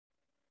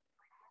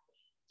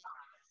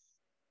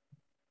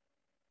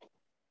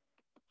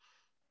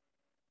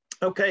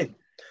Okay,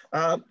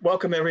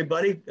 welcome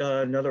everybody.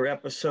 Another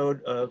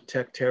episode of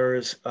Tech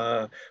Terra's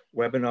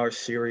webinar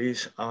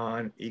series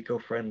on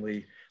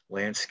eco-friendly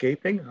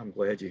landscaping. I'm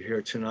glad you're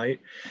here tonight.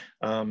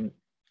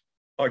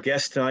 Our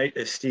guest tonight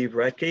is Steve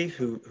Rettke,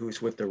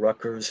 who's with the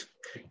Rutgers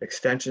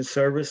Extension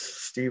Service.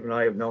 Steve and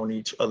I have known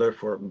each other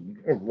for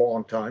a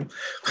long time,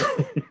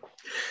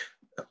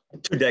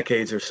 2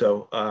 decades or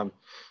so.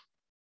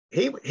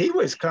 He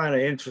was kind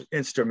of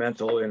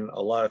instrumental in a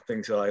lot of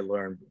things that I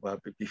learned. But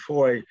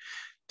before I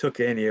took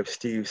any of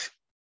Steve's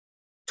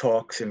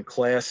talks and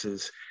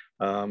classes,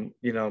 I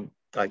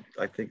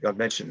think I've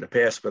mentioned in the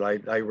past, but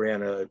I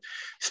ran a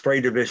spray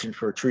division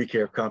for a tree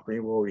care company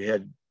where we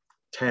had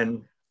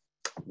 10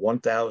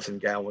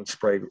 1,000-gallon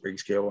spray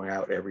rigs going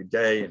out every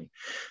day and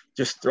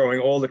just throwing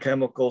all the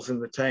chemicals in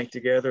the tank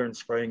together and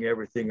spraying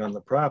everything on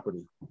the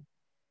property.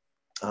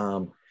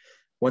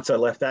 Once I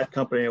left that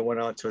company, I went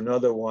on to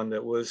another one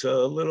that was a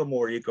little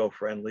more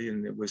eco-friendly,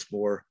 and it was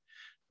more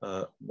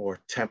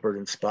tempered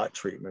and spot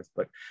treatment.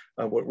 But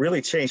what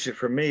really changed it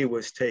for me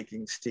was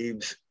taking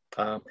Steve's,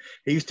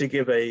 he used to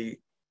give a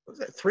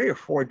 3 or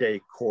 4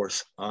 day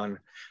course on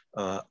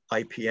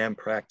IPM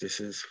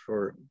practices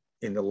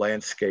in the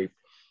landscape.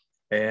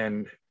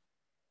 And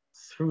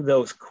through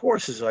those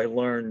courses, I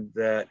learned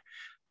that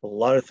a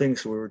lot of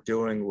things we were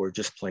doing were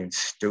just plain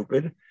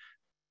stupid,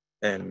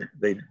 and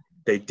they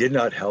did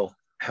not help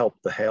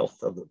the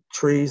health of the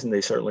trees, and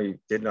they certainly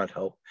did not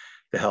help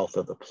the health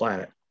of the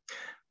planet.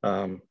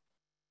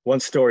 One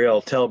story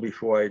I'll tell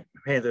before I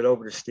hand it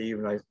over to Steve,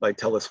 and I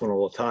tell this one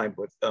all the time,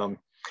 but oh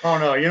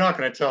no, you're not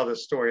going to tell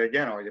this story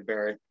again, are you,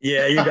 Barry?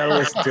 Yeah, you got to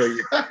listen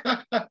to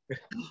it.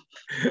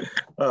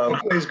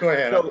 Please go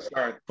ahead. So I'm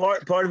sorry.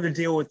 Part of the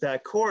deal with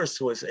that course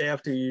was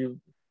after you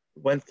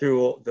went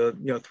through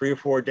the 3 or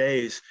 4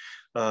 days,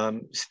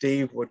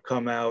 Steve would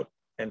come out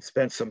and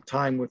spend some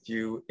time with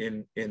you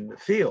in the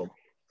field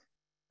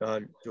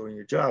doing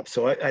your job.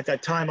 So at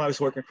that time, I was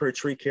working for a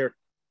tree care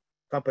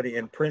company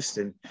in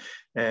Princeton,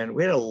 and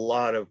we had a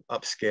lot of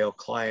upscale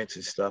clients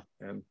and stuff.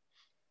 And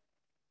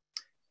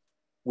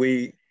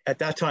at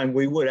that time,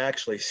 we would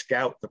actually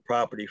scout the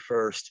property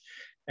first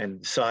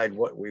and decide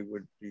what we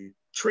would be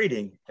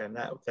treating. And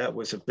that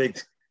was a big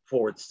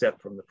forward step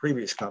from the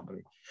previous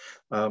company.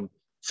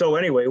 So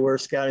anyway, we're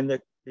scouting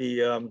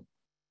the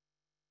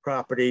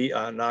property,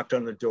 knocked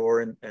on the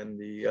door, and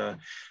the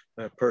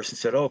person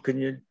said, "Oh,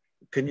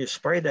 can you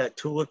spray that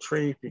tulip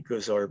tree?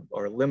 Because our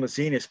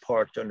limousine is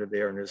parked under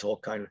there and there's all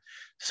kind of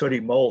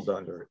sooty mold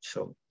under it."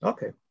 So,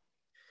 okay.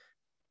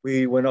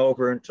 We went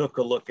over and took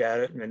a look at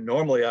it. And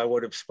normally I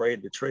would have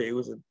sprayed the tree. It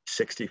was a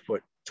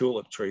 60-foot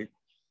tulip tree.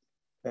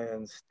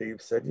 And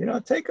Steve said,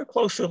 take a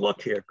closer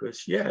look here,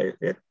 because yeah,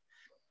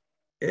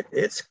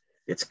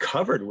 it's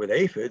covered with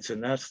aphids,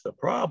 and that's the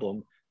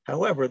problem.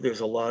 However, there's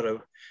a lot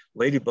of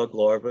ladybug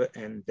larvae,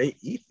 and they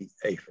eat the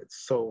aphids.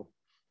 So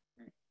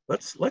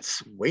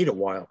let's wait a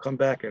while, come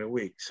back in a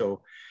week.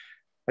 So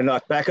I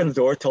knocked back on the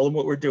door, told them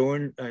what we're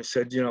doing. I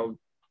said,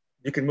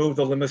 you can move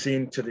the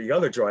limousine to the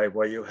other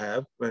driveway you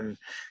have, and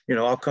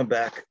I'll come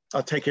back.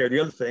 I'll take care of the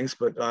other things,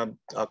 but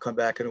I'll come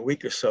back in a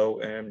week or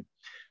so and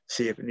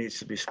see if it needs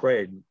to be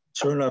sprayed.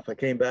 Sure enough, I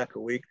came back a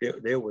week.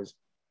 There was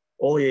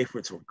all the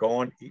aphids were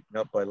gone, eaten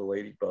up by the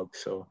ladybug.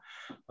 So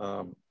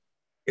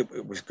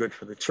it was good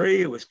for the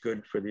tree. It was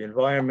good for the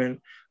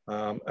environment.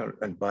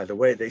 And by the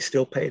way, they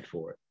still paid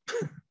for it.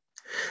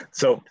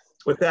 So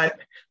with that,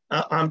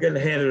 I'm going to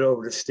hand it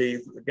over to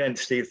Steve. Again,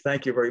 Steve,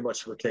 thank you very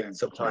much for taking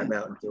some time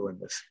out and doing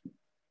this.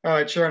 All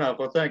right, sure enough.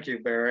 Well, thank you,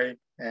 Barry.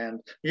 And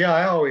yeah,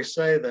 I always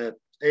say that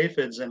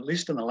aphids, at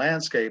least in the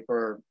landscape,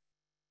 are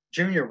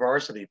junior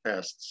varsity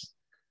pests.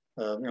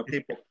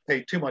 People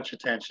pay too much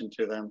attention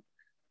to them.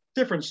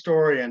 Different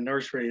story in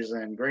nurseries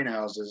and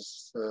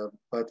greenhouses,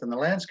 but in the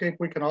landscape,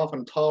 we can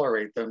often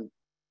tolerate them,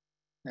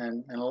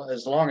 and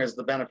as long as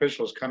the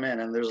beneficials come in,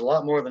 and there's a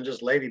lot more than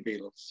just lady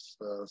beetles.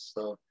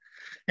 So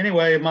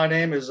anyway, my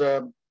name is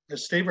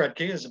Steve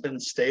Rettke, as has been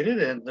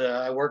stated, and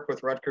I work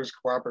with Rutgers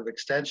Cooperative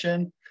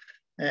Extension.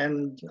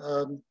 And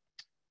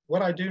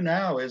what I do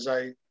now is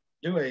I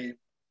do a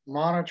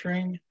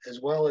monitoring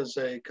as well as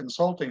a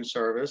consulting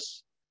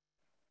service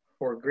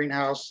for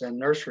greenhouse and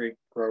nursery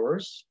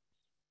growers.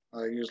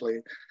 I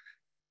usually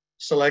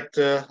select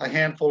a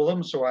handful of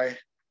them, so I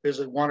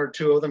visit 1 or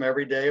 2 of them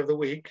every day of the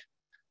week.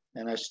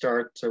 And I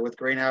start with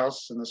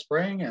greenhouse in the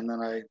spring, and then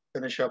I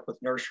finish up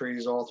with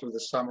nurseries all through the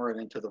summer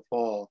and into the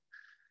fall.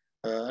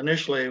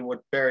 Initially,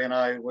 what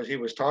he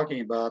was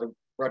talking about,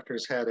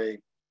 Rutgers had a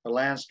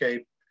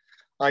landscape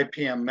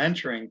IPM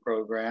mentoring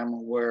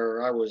program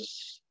where I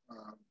was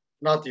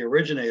not the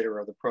originator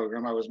of the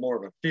program. I was more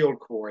of a field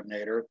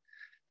coordinator,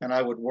 and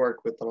I would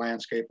work with the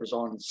landscapers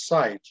on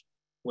site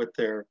with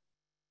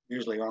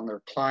usually on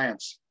their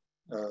clients'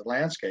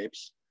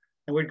 landscapes.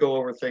 And we'd go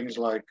over things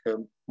like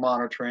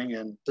monitoring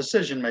and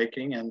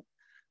decision-making, and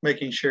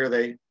making sure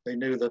they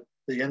knew that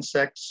the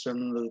insects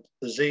and the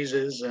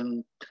diseases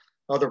and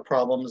other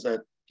problems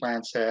that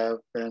plants have.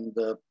 And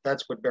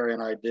that's what Barry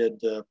and I did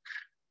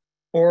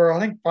for, I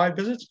think, 5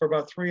 visits for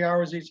about 3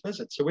 hours each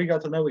visit. So we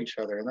got to know each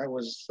other, and that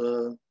was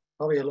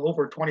probably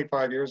over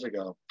 25 years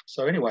ago.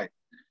 So anyway,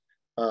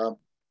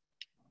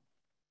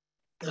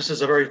 this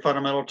is a very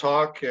fundamental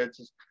talk.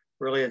 It's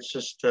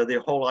just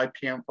the whole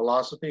IPM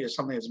philosophy is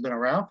something that's been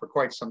around for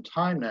quite some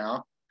time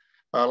now.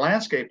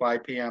 Landscape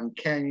IPM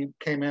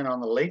came in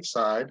on the late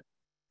side,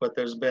 but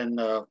there's been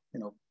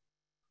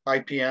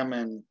IPM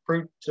in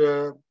fruit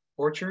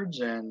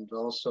orchards and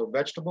also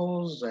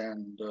vegetables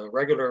and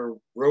regular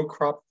row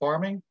crop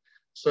farming.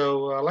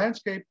 So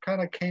landscape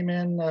kind of came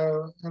in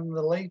the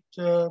late,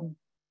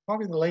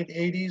 probably the late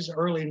 80s,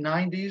 early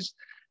 90s.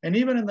 And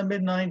even in the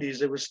mid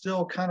 90s, it was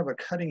still kind of a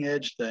cutting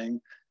edge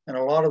thing. And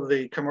a lot of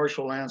the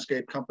commercial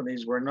landscape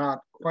companies were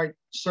not quite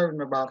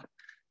certain about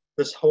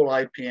this whole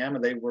IPM,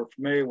 and they were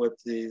familiar with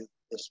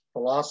this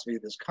philosophy,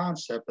 this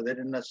concept, but they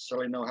didn't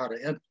necessarily know how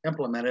to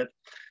implement it.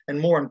 And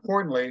more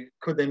importantly,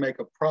 could they make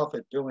a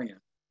profit doing it?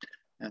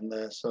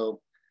 And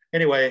so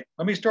anyway,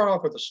 let me start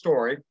off with a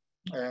story.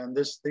 And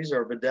these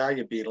are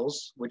Vidalia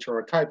beetles, which are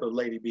a type of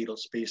lady beetle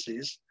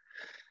species.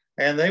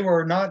 And they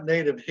were not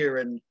native here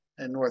in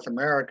North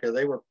America.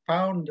 They were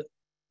found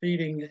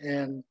feeding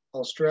in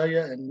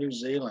Australia and New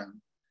Zealand.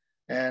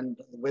 And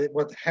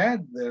what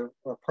had the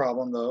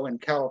problem, though, in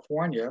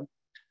California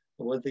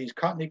with these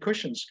cottony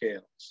cushion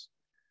scales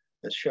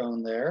that's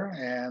shown there.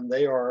 And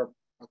they are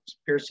a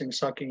piercing,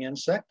 sucking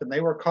insect, and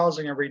they were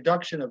causing a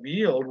reduction of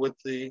yield with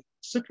the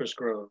citrus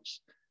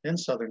groves in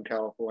Southern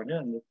California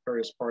and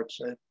various parts,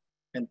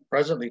 and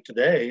presently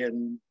today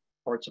in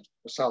parts of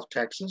South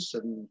Texas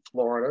and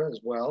Florida as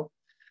well.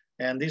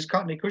 And these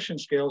cottony cushion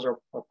scales are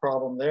a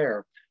problem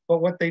there.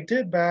 But what they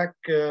did back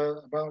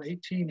about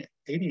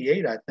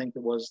 1888, I think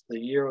it was the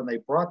year when they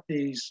brought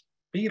these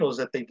beetles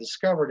that they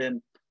discovered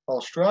in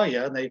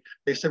Australia, and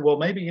they said, well,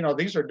 maybe,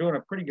 these are doing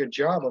a pretty good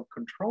job of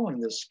controlling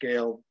this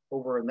scale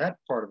over in that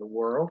part of the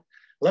world.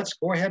 Let's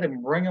go ahead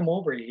and bring them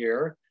over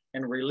here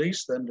and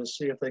release them to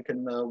see if they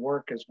can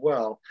work as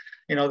well.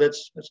 It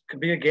could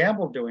be a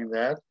gamble doing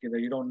that.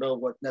 You don't know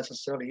what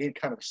necessarily any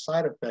kind of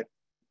side effect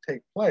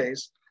take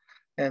place.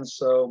 And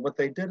so, but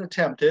they did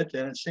attempt it,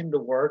 and it seemed to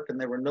work, and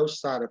there were no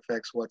side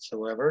effects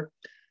whatsoever.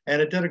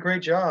 And it did a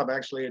great job.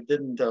 Actually, it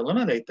didn't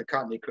eliminate the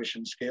cottony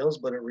cushion scales,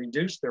 but it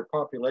reduced their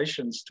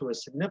populations to a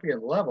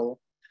significant level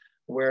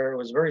where it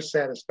was very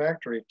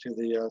satisfactory to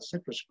the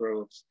citrus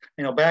groves.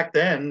 Back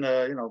then,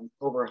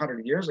 over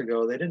 100 years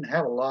ago, they didn't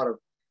have a lot of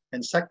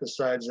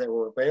insecticides that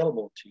were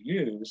available to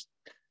use.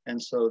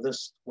 And so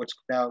this, what's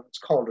now it's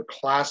called a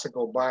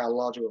classical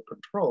biological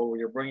control, where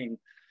you're bringing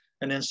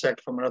an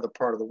insect from another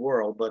part of the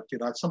world. But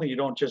it's something you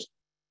don't just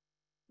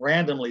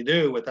randomly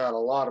do without a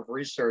lot of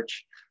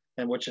research,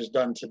 and which is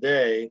done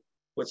today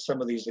with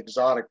some of these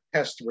exotic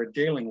pests we're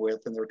dealing with,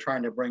 and they're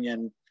trying to bring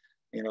in,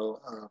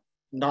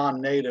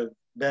 non-native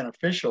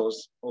beneficials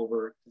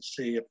over to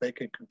see if they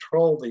can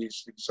control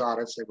these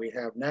exotics that we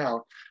have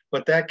now.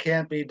 But that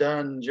can't be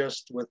done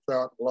just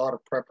without a lot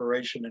of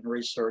preparation and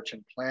research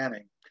and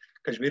planning,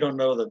 because we don't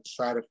know the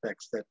side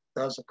effects that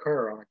does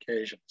occur on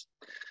occasions.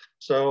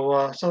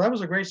 So that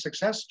was a great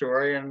success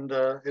story, and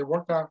it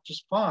worked out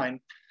just fine.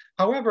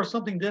 However,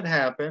 something did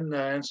happen,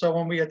 and so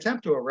when we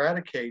attempt to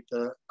eradicate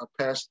a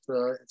pest,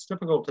 it's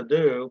difficult to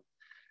do.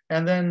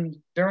 And then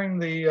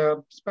during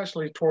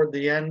especially toward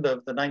the end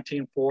of the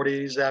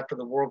 1940s, after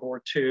the World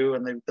War II,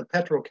 and the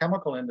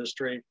petrochemical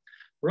industry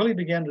really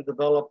began to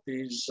develop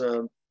these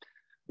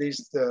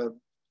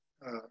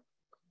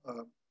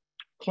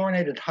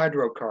chlorinated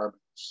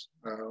hydrocarbons.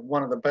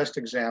 One of the best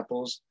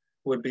examples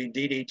would be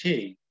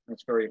DDT.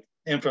 It's very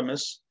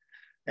infamous.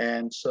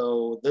 And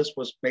so this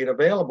was made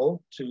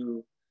available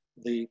to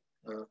the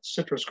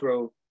citrus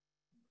grove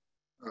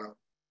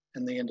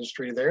in the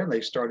industry there. And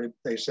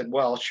they said,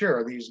 well,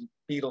 sure, these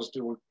beetles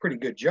do a pretty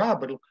good job,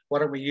 but why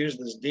don't we use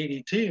this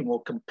DDT and we'll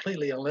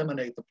completely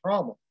eliminate the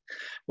problem?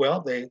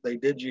 Well, they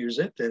did use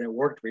it, and it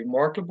worked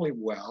remarkably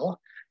well.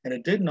 And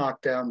it did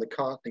knock down the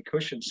cottony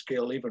cushion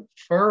scale even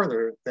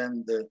further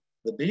than the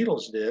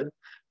beetles did.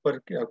 But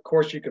of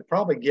course, you could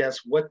probably guess,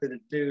 what did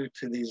it do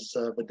to these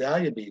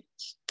Vidalia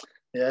beetles?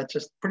 Yeah, it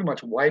just pretty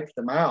much wiped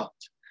them out.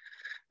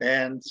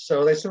 And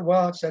so they said,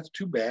 well, that's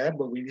too bad,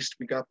 but we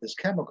got this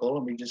chemical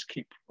and we just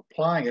keep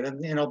applying it.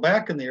 And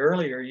back in the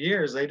earlier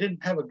years, they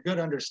didn't have a good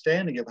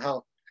understanding of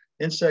how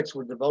insects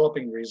were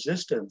developing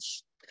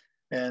resistance.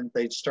 And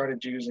they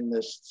started using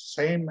this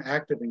same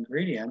active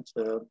ingredient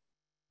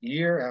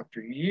year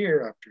after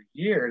year after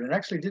year. And it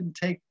actually didn't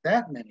take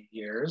that many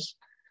years,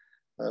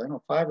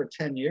 5 or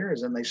 10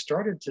 years, and they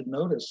started to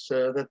notice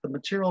that the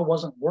material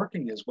wasn't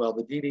working as well.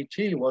 The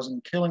DDT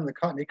wasn't killing the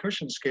cottony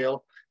cushion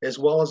scale as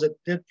well as it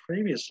did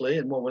previously.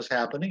 And what was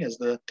happening is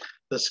the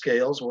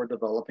scales were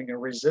developing a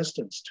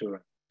resistance to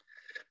it.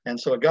 And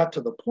so it got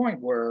to the point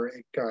where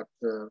it got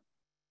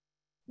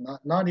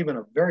not even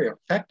a very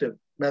effective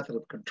method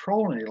of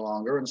control any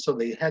longer. And so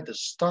they had to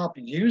stop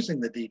using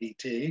the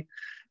DDT,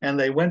 and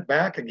they went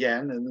back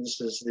again. And this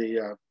is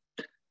the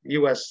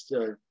U.S.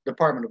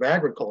 Department of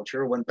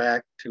Agriculture went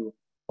back to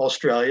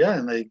Australia,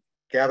 and they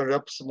gathered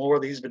up some more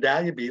of these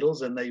Vidalia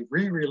beetles, and they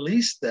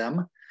re-released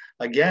them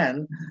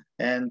again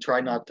and try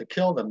not to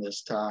kill them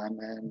this time.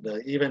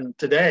 And even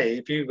today,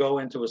 if you go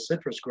into a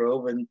citrus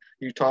grove and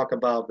you talk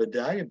about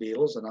Vidalia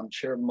beetles, and I'm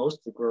sure most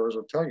of the growers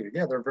will tell you,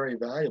 yeah, they're very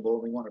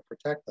valuable. We want to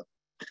protect them,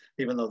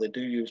 even though they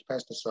do use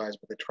pesticides,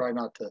 but they try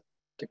not to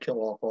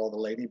kill off all the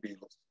lady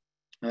beetles.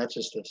 And that's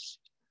just a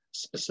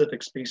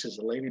specific species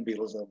of lady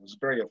beetles that was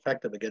very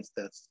effective against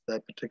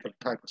that particular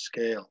type of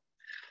scale.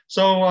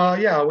 So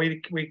yeah, we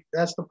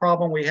that's the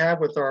problem we have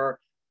with our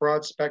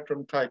broad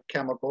spectrum type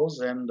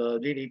chemicals, and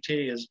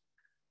DDT is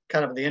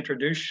kind of the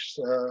introduce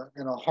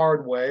in a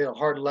hard way, a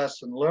hard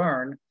lesson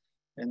learned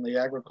in the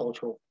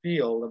agricultural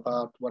field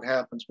about what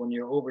happens when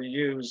you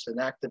overuse an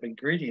active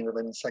ingredient of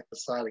an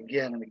insecticide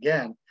again and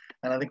again.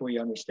 And I think we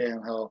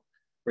understand how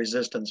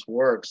resistance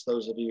works.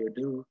 Those of you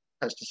who do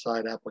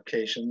pesticide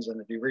applications,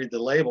 and if you read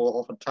the label,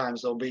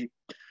 oftentimes there'll be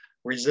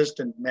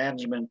resistant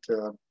management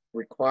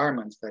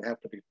requirements that have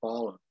to be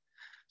followed.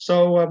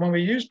 So when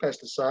we use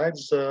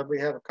pesticides, we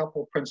have a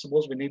couple of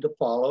principles we need to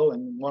follow,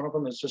 and one of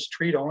them is just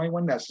treat only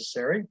when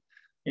necessary.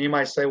 And you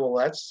might say, well,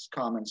 that's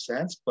common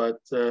sense, but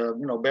you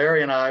know,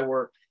 Barry and I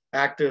were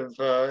active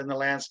in the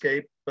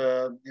landscape,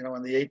 you know,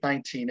 in the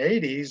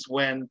 1980s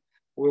when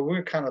we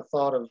were kind of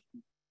thought of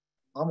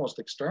almost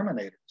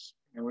exterminators.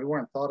 And we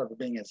weren't thought of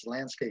being as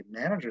landscape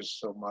managers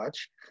so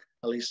much.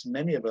 At least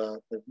many of the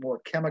more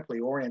chemically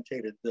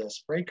orientated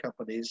spray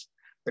companies,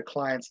 the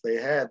clients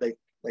they had,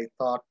 they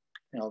thought,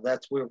 you know,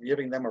 we were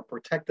giving them a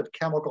protective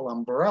chemical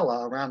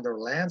umbrella around their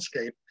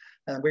landscape,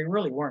 and we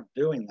really weren't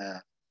doing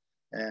that.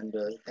 And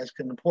that's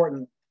an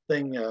important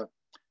thing to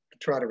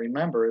try to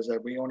remember, is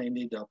that we only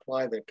need to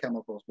apply the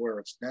chemicals where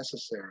it's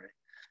necessary.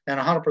 And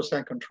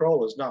 100%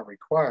 control is not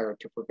required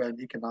to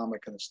prevent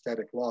economic and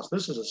aesthetic loss.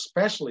 This is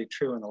especially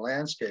true in the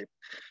landscape.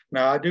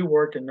 Now, I do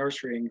work in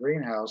nursery and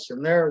greenhouse,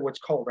 and there what's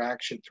called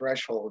action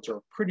thresholds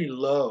are pretty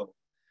low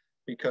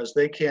because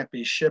they can't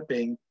be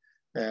shipping,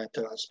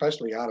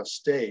 especially out of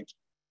state,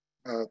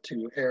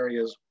 to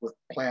areas with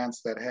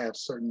plants that have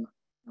certain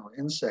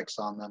insects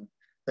on them.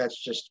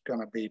 That's just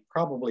going to be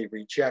probably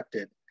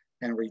rejected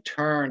and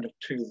returned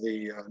to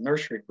the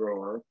nursery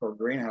grower or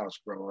greenhouse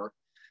grower.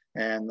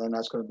 And then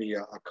that's going to be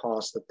a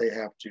cost that they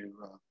have to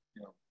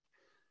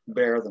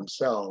bear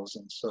themselves.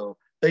 And so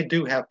they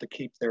do have to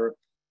keep their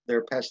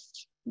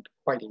pests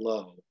quite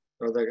low,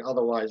 or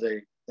otherwise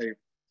they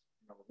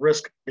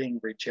risk being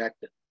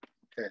rejected.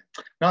 Okay,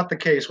 not the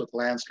case with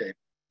landscape.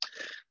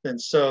 And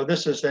so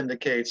this just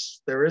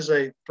indicates there is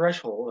a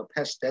threshold, a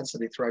pest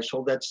density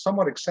threshold, that's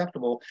somewhat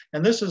acceptable.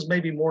 And this is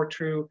maybe more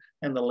true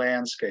in the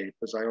landscape,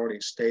 as I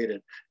already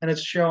stated. And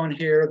it's shown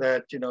here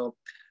that, you know,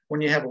 when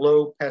you have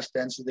low pest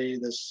density,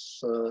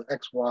 this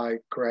XY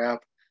graph,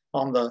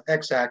 on the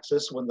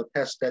x-axis, when the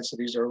pest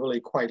densities are really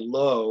quite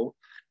low,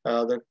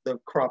 the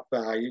crop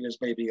value is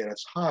maybe at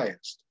its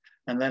highest.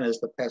 And then as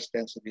the pest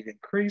density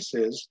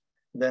increases,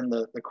 then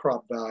the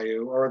crop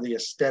value or the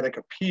aesthetic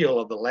appeal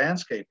of the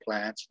landscape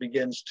plants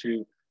begins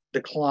to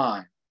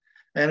decline.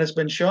 And it's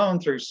been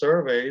shown through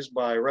surveys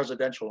by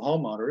residential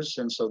homeowners,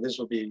 and so this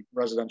will be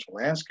residential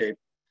landscape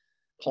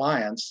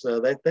clients,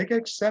 that they can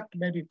accept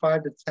maybe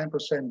 5 to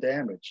 10%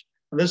 damage.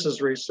 And this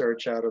is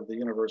research out of the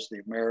University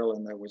of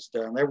Maryland that was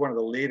done. They're one of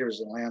the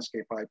leaders in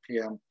landscape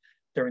IPM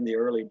during the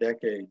early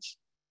decades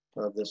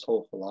of this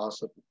whole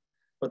philosophy.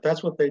 But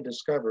that's what they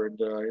discovered,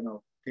 you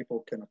know,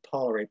 people can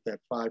tolerate that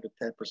 5 to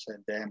 10%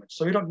 damage.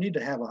 So we don't need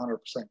to have 100%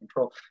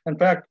 control. In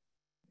fact,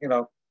 you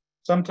know,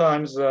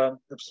 sometimes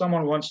if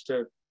someone wants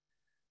to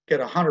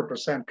get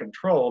 100%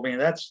 control, I mean,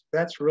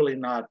 that's really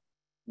not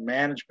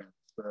management.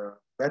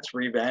 That's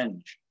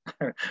revenge.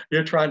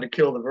 You're trying to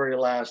kill the very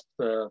last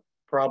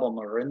problem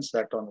or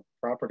insect on the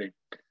property.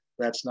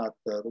 That's not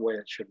the way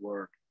it should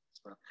work.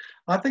 So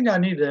I think I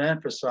need to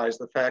emphasize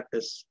the fact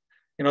this,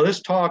 you know,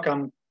 this talk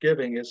I'm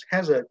giving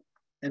has an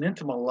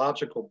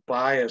entomological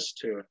bias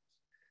to it.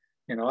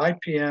 You know,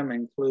 IPM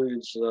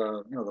includes,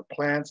 you know, the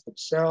plants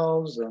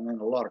themselves, and then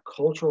a lot of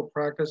cultural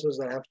practices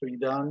that have to be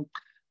done,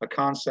 a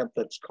concept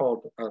that's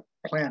called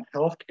plant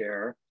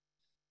healthcare.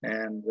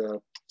 And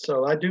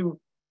so I do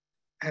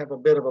have a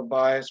bit of a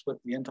bias with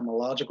the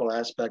entomological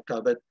aspect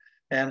of it.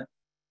 And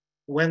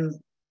when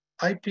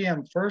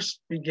IPM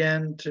first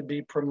began to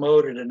be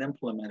promoted and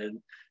implemented,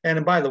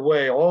 and by the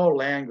way, all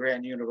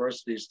land-grant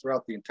universities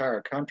throughout the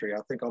entire country, I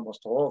think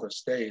almost all the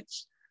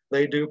states,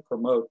 they do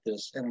promote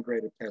this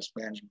integrated pest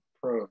management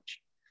approach.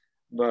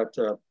 But,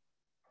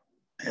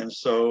 and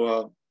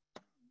so,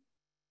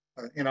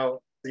 you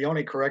know, the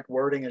only correct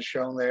wording is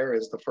shown there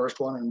is the first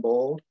one in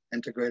bold,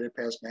 integrated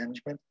pest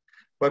management.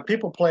 But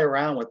people play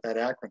around with that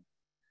acronym.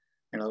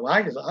 You know,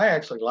 I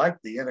actually like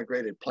the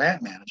integrated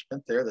plant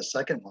management there, the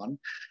second one,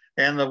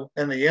 and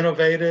the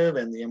innovative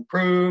and the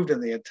improved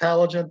and the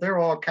intelligent. They're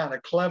all kind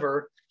of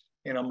clever,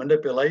 you know,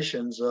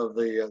 manipulations of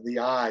the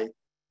I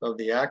of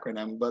the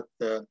acronym. But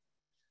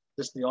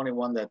just the only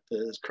one that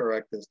is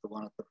correct is the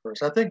one at the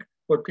first. I think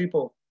what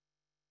people,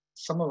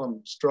 some of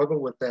them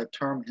struggle with that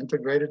term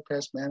integrated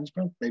pest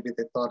management. Maybe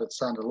they thought it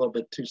sounded a little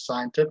bit too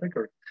scientific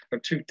or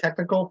too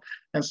technical.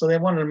 And so they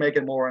wanted to make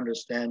it more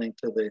understanding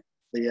to the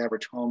the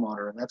average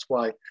homeowner. And that's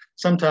why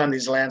sometimes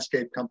these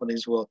landscape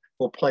companies will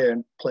play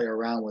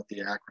around with the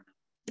acronym.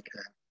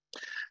 Okay.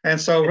 And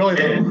so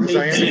really,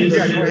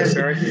 yeah, go ahead,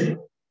 Barry.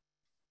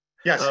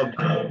 Yes.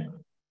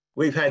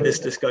 We've had this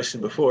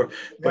discussion before,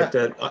 but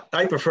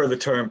I prefer the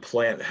term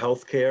plant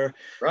healthcare.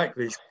 Right.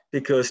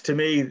 Because to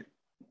me,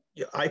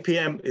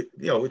 IPM,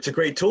 it's a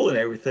great tool and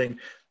everything,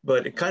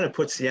 but it kind of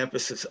puts the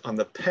emphasis on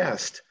the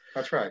pest.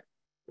 That's right.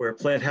 Where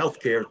plant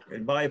healthcare,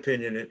 in my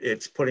opinion,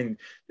 it's putting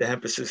the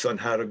emphasis on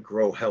how to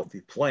grow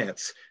healthy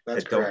plants.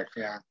 That's correct.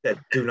 That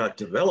do not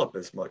develop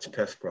as much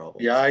pest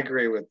problems. Yeah, I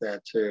agree with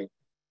that too.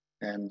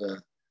 And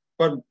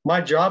but my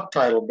job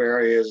title,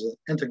 Barry, is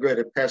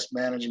Integrated Pest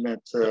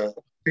Management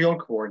Field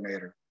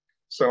Coordinator.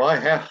 So I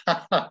have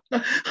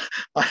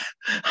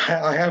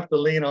I have to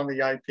lean on the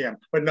IPM.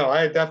 But no,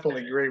 I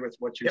definitely agree with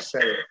what you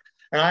said.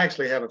 And I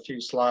actually have a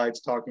few slides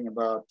talking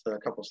about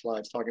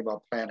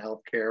plant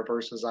health care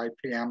versus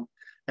IPM.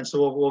 And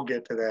so we'll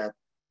get to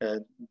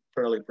that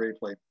fairly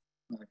briefly.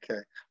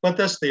 Okay. But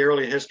that's the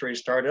early history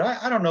started.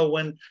 I don't know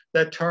when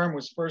that term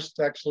was first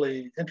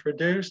actually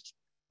introduced.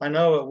 I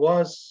know it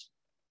was,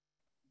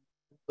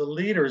 the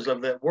leaders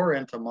of that were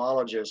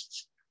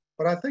entomologists,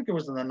 but I think it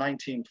was in the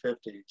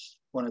 1950s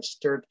when it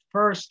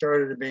first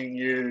started being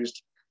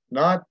used.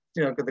 Not,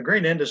 because the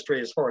green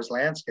industry, as far as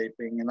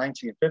landscaping in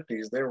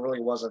 1950s, there really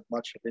wasn't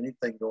much of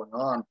anything going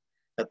on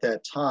at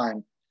that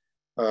time.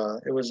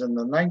 It was in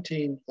the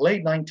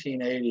late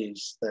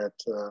 1980s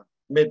that,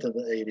 mid to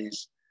the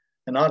 80s,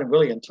 and not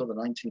really until the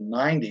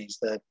 1990s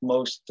that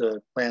most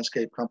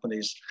landscape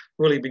companies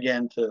really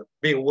began to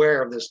be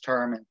aware of this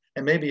term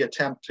and maybe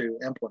attempt to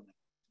implement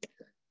it.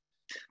 Okay.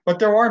 But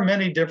there are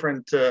many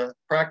different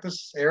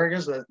practice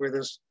areas where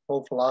this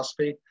whole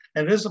philosophy,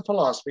 and it is a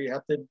philosophy, you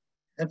have to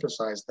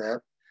emphasize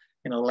that.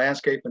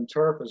 Landscape and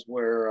turf is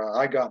where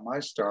I got my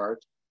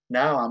start.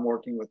 Now I'm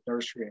working with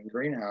nursery and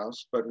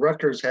greenhouse, but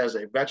Rutgers has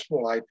a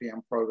vegetable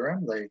IPM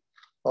program.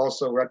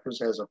 Rutgers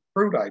has a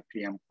fruit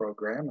IPM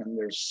program, and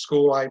there's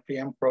school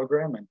IPM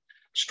program and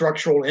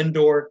structural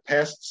indoor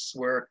pests,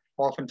 where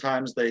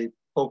oftentimes they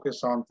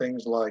focus on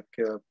things like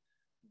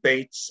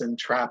baits and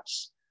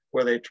traps,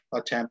 where they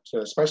attempt,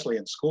 especially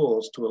in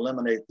schools, to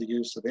eliminate the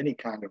use of any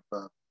kind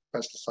of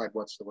pesticide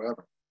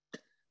whatsoever.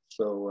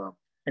 So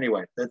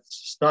anyway,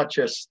 it's not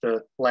just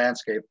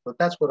landscape, but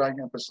that's what I'm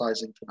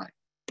emphasizing tonight.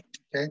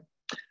 Okay.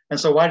 And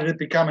so why did it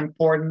become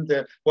important?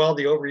 Well,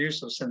 the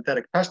overuse of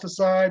synthetic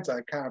pesticides,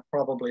 I kind of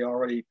probably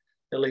already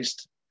at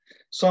least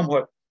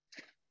somewhat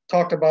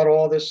talked about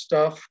all this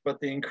stuff, but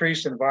the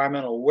increased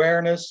environmental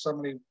awareness,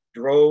 somebody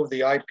drove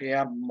the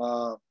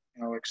IPM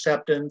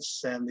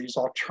acceptance and these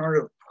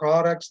alternative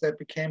products that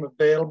became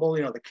available.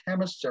 The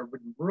chemists have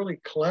been really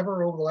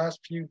clever over the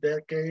last few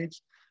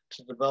decades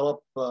to develop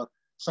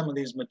some of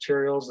these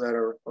materials that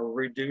are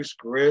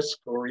reduced risk,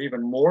 or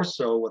even more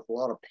so with a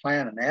lot of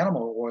plant and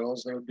animal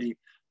oils, there would be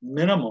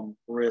minimum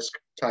risk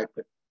type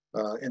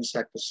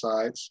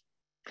insecticides.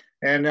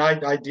 And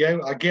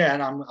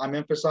again, I'm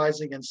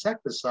emphasizing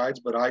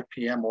insecticides, but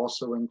IPM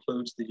also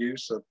includes the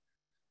use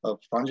of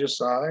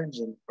fungicides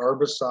and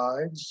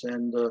herbicides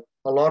and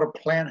a lot of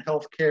plant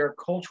health care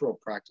cultural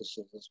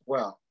practices as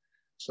well.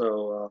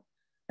 So,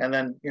 and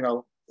then,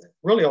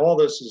 really all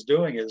this is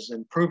doing is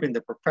improving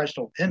the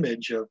professional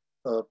image of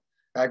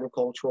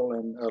agricultural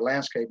and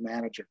landscape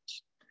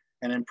managers,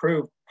 and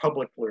improve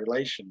public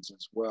relations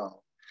as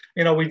well.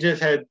 We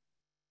just had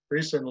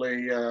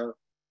recently, the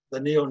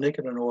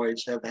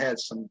neonicotinoids have had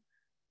some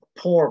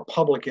poor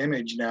public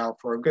image now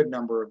for a good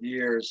number of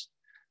years.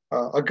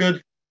 A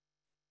good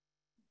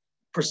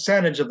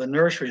percentage of the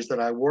nurseries that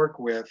I work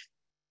with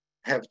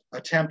have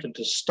attempted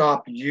to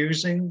stop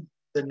using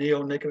the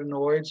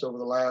neonicotinoids over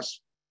the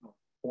last 4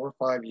 or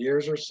 5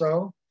 years or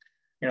so.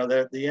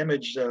 The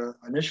image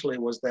initially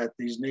was that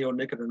these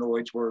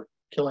neonicotinoids were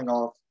killing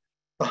off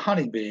the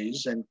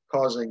honeybees and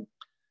causing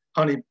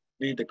honeybee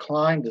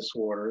decline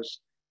disorders.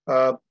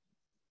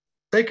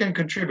 They can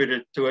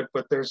contribute to it,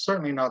 but they're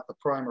certainly not the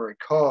primary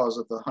cause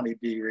of the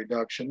honeybee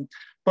reduction.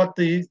 But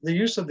the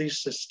use of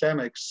these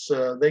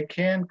systemics, they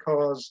can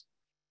cause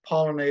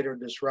pollinator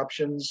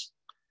disruptions,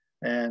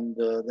 and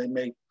they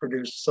may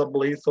produce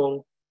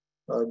sublethal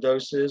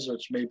doses,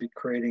 which may be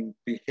creating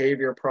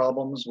behavior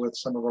problems with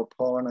some of our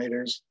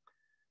pollinators.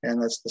 And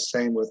that's the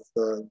same with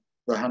the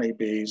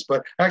honeybees.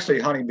 But actually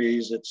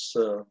honeybees, it's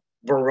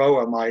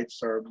varroa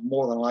mites are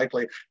more than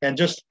likely, and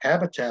just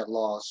habitat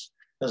loss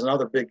is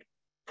another big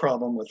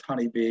problem with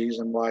honeybees,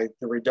 and why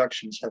the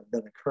reductions have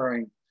been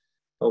occurring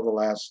over the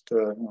last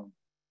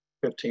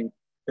 15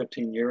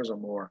 years or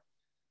more.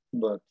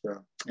 But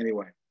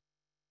anyway,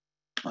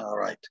 all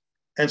right.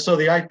 And so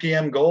the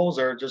IPM goals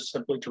are just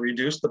simply to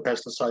reduce the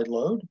pesticide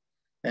load,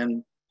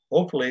 and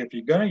hopefully, if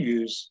you're going to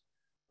use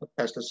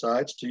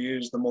pesticides, to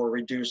use the more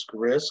reduced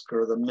risk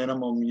or the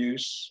minimum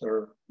use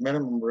or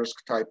minimum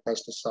risk type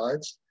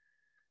pesticides.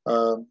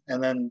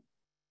 And then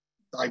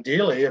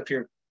ideally, if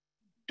you're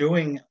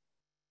doing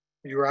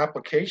your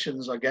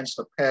applications against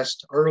a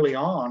pest early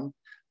on,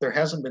 there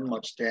hasn't been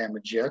much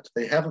damage yet.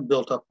 They haven't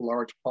built up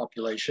large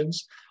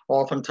populations.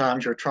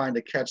 Oftentimes you're trying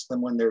to catch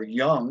them when they're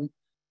young,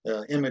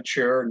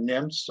 immature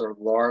nymphs or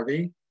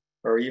larvae,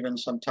 or even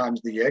sometimes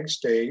the egg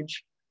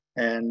stage.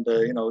 And,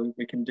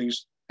 we can do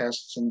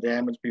pests and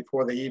damage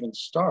before they even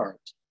start.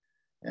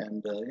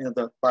 And,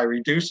 by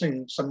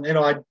reducing some,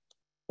 I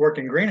work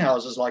in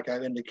greenhouses, like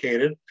I've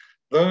indicated.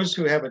 Those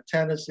who have a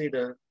tendency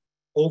to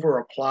over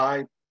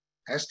apply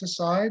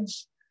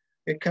pesticides,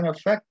 it can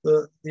affect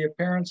the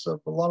appearance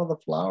of a lot of the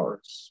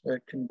flowers.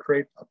 It can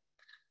create,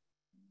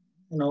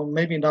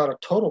 maybe not a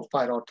total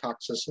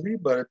phytotoxicity,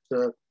 but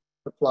the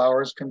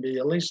flowers can be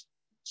at least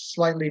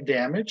slightly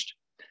damaged.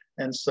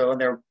 And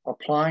they're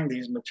applying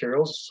these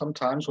materials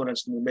sometimes when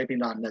it's maybe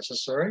not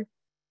necessary.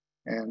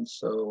 And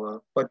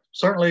so, but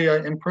certainly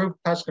improved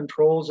pest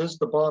controls is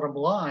the bottom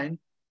line.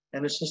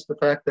 And it's just the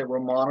fact that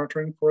we're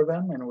monitoring for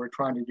them and we're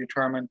trying to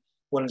determine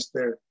when is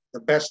the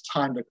best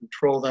time to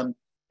control them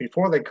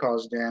before they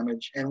cause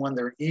damage and when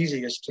they're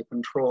easiest to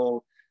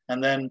control.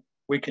 And then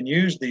we can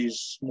use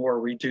these more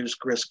reduced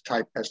risk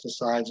type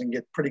pesticides and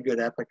get pretty good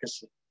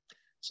efficacy.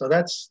 So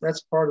that's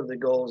part of the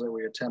goals that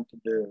we attempt to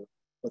do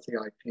with the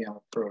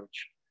IPM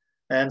approach.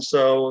 And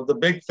so the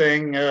big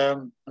thing,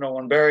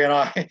 when Barry and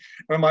I,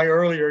 in my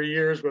earlier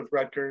years with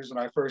Rutgers and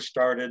I first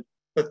started,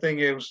 the thing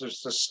is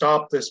to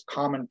stop this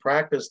common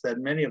practice that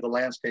many of the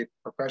landscape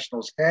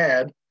professionals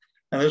had.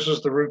 And this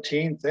was the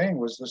routine thing,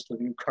 was just to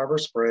do cover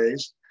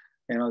sprays,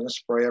 just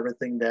spray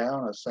everything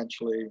down,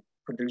 essentially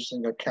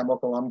producing a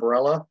chemical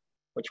umbrella,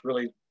 which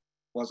really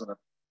wasn't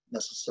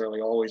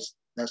necessarily always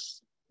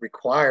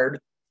required.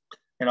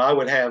 I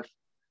would have,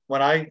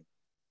 when I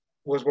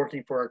was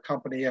working for a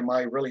company in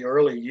my really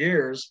early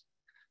years,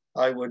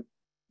 I would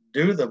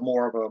do the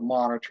more of a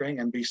monitoring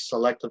and be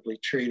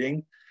selectively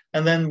treating.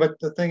 And then, but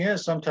the thing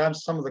is,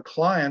 sometimes some of the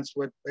clients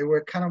they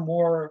were kind of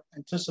more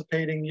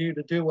anticipating you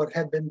to do what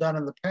had been done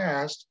in the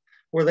past,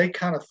 where they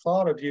kind of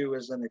thought of you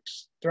as an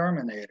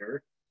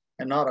exterminator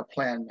and not a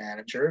plant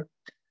manager.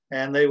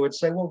 And they would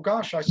say, well,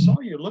 gosh, I saw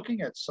you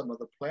looking at some of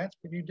the plants,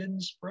 but you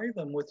didn't spray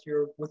them with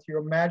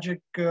your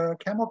magic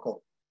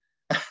chemical.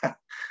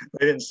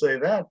 They didn't say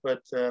that,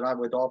 but I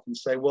would often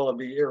say, well, it'd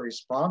be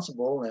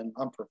irresponsible and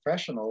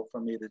unprofessional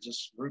for me to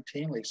just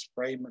routinely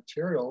spray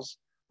materials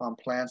on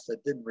plants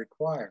that didn't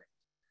require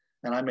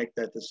it. And I make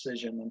that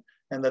decision.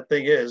 And the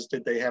thing is,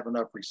 did they have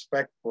enough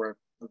respect for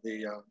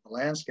the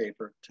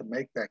landscaper to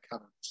make that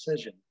kind of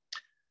decision?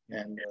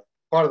 And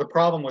part of the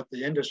problem with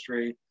the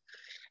industry,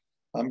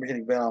 I'm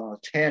getting down on a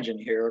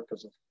tangent here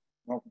because I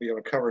won't be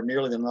able to cover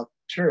nearly enough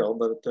material,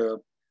 but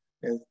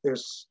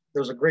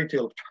there's a great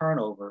deal of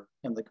turnover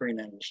in the green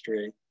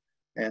industry.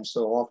 And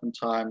so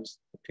oftentimes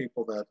the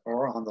people that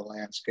are on the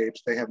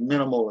landscapes, they have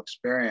minimal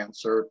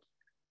experience, or,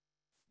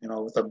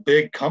 with a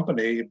big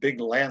company, a big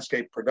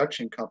landscape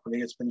production company,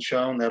 it's been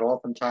shown that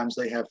oftentimes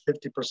they have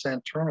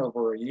 50%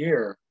 turnover a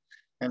year.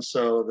 And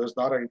so there's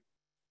not a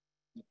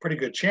pretty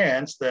good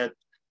chance that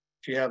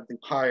if you have the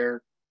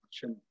higher,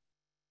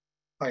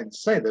 I didn't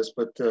say this,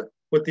 but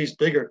with these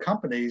bigger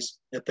companies,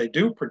 if they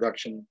do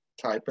production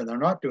type and they're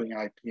not doing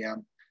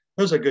IPM,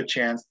 there's a good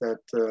chance that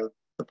the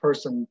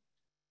person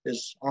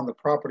is on the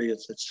property.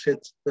 It's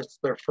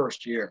their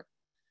first year.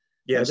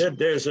 Yeah,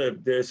 there's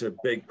a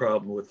big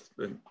problem with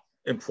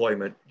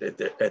employment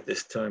at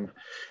this time.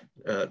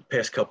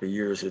 Past couple of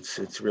years,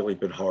 it's really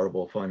been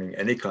horrible finding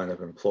any kind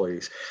of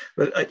employees.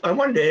 But I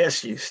wanted to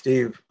ask you,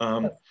 Steve.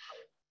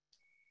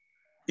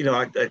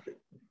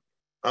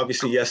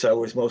 Obviously, yes, I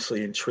was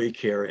mostly in tree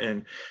care,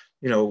 and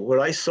what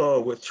I saw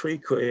with tree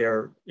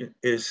care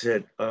is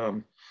that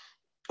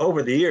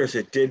over the years,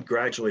 it did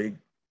gradually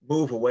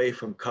move away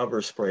from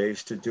cover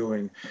sprays to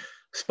doing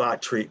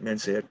spot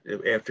treatments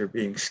after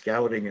being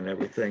scouting and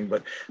everything.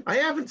 But I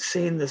haven't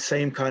seen the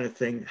same kind of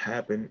thing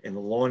happen in the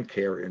lawn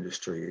care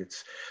industry.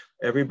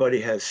 Everybody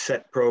has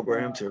set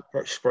programs. They're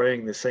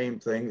spraying the same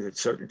things at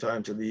certain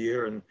times of the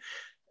year,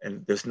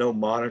 and there's no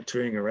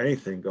monitoring or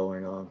anything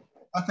going on.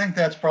 I think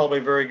that's probably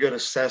a very good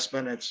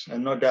assessment. It's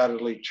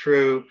undoubtedly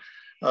true.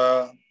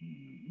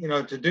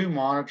 To do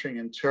monitoring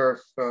in turf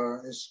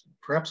is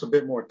perhaps a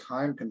bit more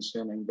time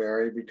consuming,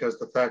 Barry, because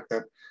the fact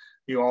that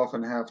you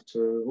often have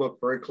to look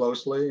very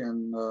closely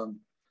and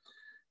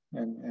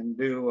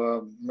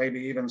do maybe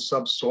even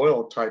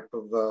subsoil type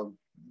of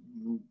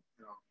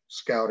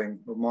scouting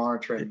or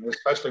monitoring,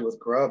 especially with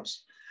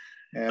grubs.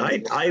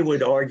 And I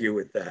would argue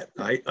with that.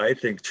 I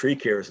think tree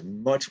care is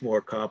much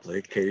more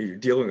complicated. You're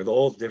dealing with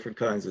all different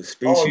kinds of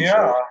species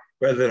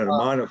rather than a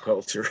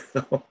monoculture.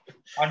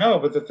 I know,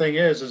 but the thing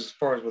is, as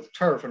far as with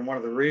turf, and one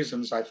of the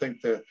reasons I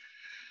think the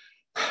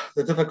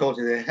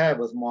difficulty they have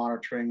with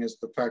monitoring is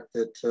the fact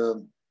that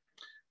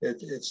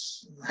it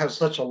has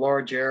such a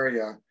large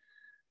area,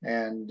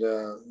 and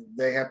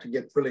they have to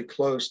get really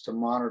close to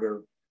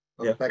monitor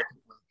effectively.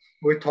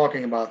 We're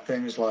talking about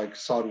things like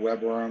sod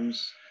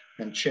webworms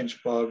and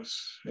chinch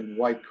bugs and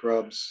white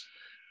grubs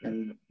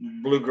and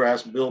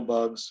bluegrass bill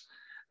bugs.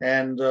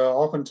 And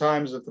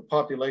oftentimes, if the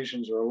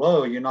populations are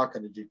low, you're not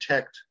going to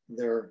detect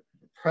their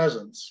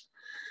presence.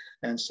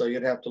 And so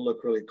you'd have to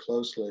look really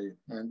closely.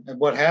 And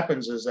what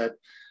happens is that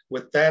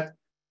with that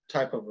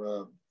type of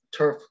a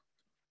turf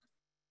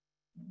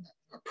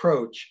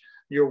approach,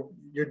 you're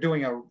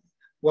doing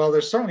well,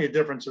 there's certainly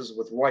differences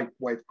with white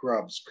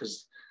grubs,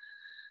 because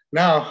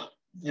now,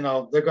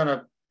 they're going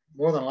to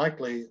more than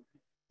likely,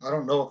 I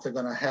don't know if they're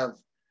going to have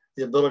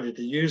the ability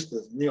to use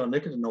the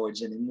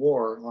neonicotinoids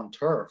anymore on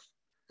turf.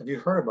 Have you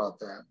heard about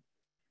that?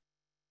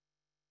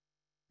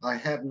 I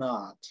have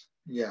not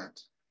yet.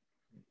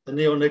 The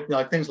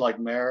neonicotinoids, things like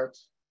merit,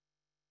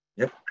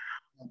 Yep.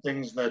 and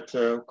things that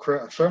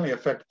certainly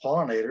affect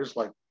pollinators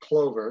like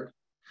clover.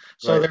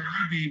 So Right. there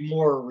may be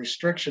more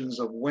restrictions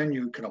of when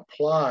you can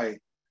apply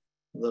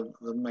the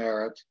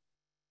merit.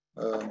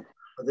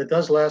 But it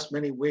does last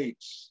many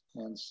weeks.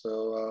 And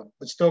so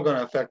it's still going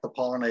to affect the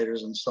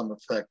pollinators in some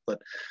effect.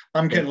 But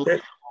I'm getting...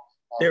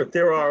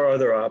 There are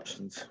other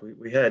options.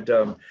 We had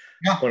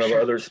one of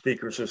our other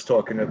speakers was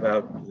talking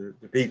about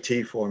the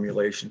BT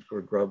formulation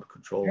for grub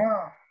control.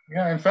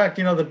 Yeah. In fact,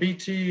 the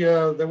BT,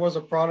 there was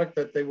a product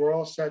that they were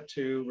all set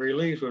to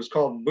release. It was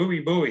called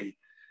Buoy.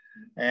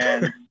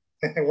 And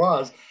it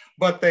was.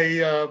 But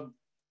they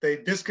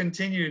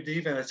discontinued to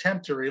even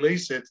attempt to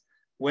release it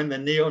when the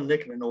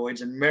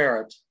neonicotinoids and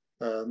merit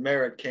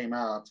came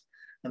out.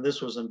 And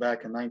this was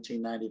back in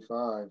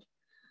 1995.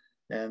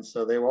 And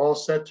so they were all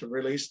set to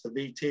release the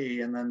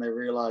BT, and then they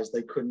realized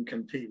they couldn't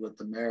compete with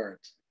the merit.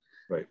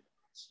 Right.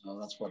 So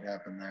that's what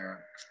happened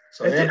there.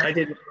 So I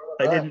didn't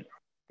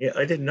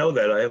know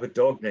that. I have a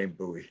dog named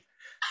Bowie.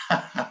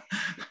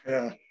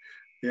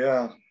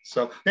 Yeah.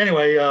 So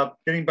anyway,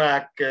 getting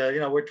back,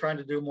 we're trying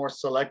to do more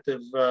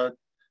selective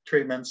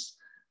treatments.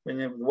 And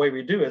the way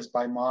we do is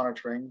by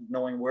monitoring,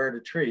 knowing where to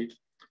treat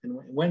and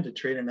when to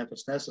treat, and if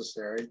it's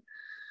necessary.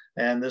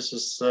 And this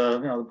is,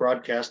 the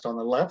broadcast on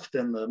the left,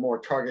 and the more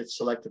target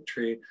selective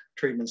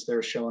treatments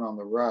there shown on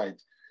the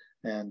right.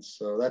 And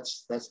so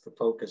that's the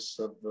focus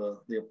of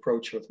the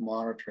approach with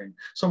monitoring.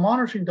 So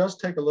monitoring does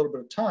take a little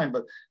bit of time,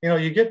 but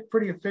you get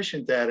pretty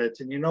efficient at it,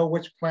 and you know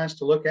which plants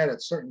to look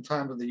at certain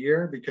times of the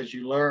year, because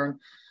you learn,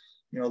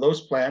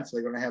 those plants,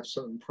 they're going to have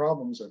certain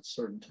problems at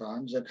certain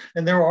times.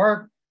 And there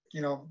are,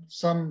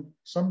 some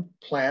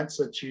plants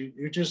that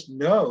you just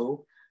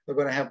know are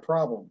going to have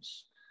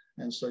problems.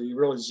 And so you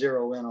really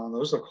zero in on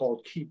those. They're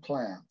called key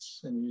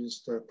plants, and you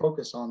just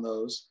focus on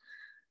those.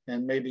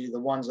 And maybe the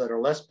ones that are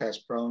less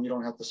pest prone, you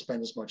don't have to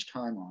spend as much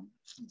time on.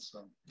 And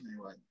so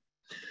anyway,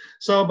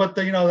 but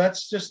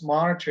that's just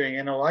monitoring.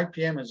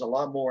 IPM is a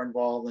lot more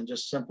involved than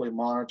just simply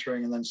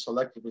monitoring and then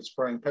selectively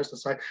spraying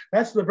pesticide.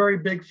 That's the very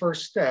big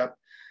first step.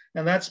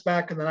 And that's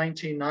back in the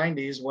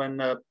 1990s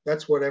when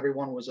that's what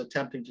everyone was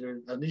attempting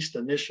to at least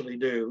initially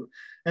do.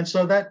 And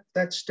so that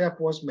step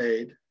was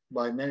made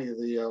by many of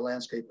the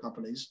landscape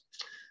companies.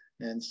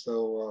 And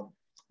so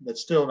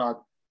that's still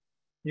not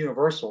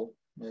universal.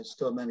 There's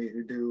still many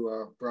who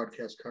do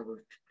broadcast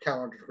cover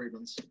calendar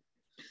treatments.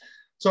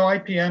 So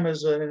IPM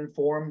is an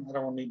informed, I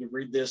don't need to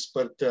read this,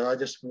 but I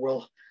just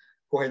will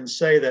go ahead and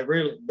say that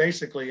really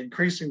basically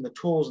increasing the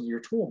tools in your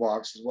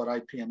toolbox is what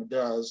IPM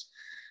does.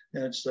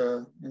 And it's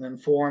an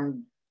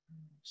informed,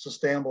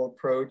 sustainable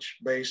approach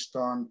based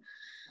on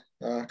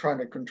trying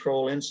to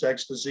control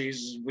insects,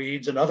 diseases,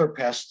 weeds, and other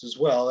pests as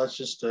well. That's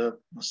just a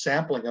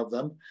sampling of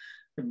them.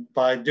 And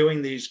by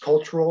doing these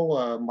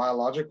cultural,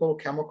 biological,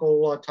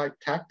 chemical type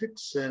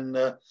tactics, and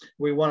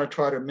we want to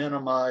try to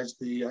minimize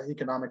the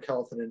economic,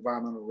 health, and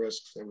environmental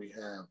risks that we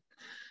have.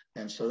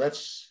 And so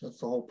that's the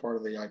whole part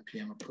of the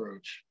IPM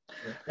approach.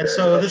 And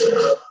so this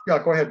is,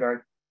 go ahead, Barry.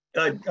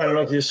 I don't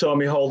know if you saw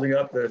me holding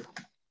up the...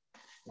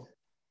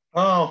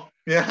 Oh,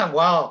 yeah,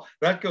 wow,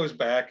 that goes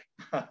back.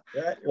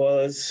 That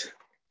was,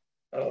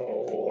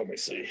 let me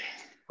see.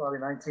 Probably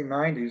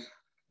 1990s.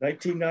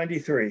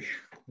 1993,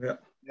 yeah.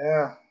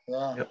 Yeah.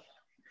 Yep.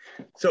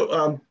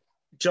 So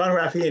John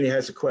Raffiani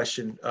has a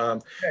question.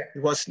 He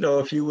wants to know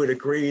if you would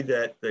agree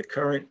that the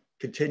current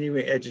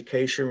continuing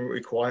education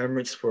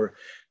requirements for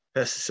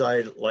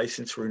pesticide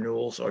license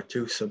renewals are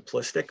too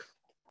simplistic.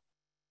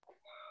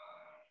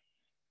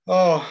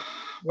 Oh,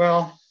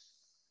 well,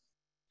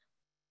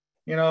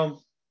 I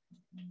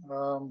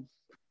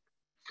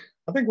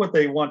think what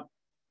they want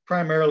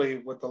primarily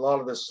with a lot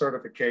of this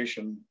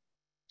certification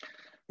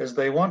is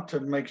they want to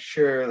make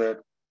sure that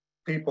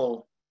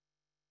people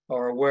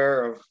are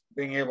aware of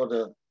being able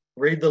to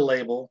read the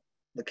label,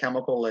 the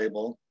chemical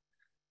label,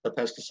 the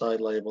pesticide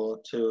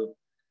label, to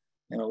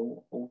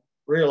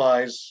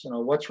realize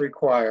what's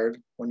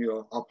required when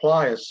you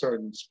apply a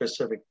certain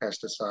specific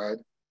pesticide.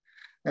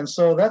 And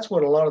so that's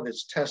what a lot of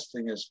this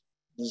testing is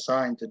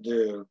designed to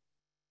do.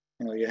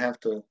 You have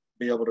to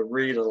be able to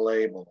read a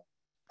label.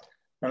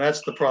 And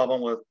that's the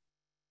problem with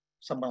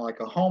someone like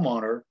a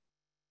homeowner,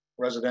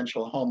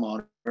 residential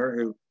homeowner,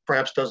 who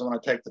perhaps doesn't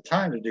want to take the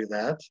time to do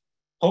that.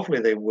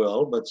 Hopefully they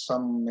will, but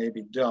some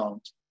maybe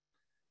don't.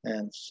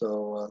 And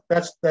so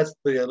that's at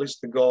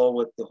least the goal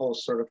with the whole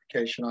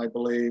certification, I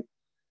believe,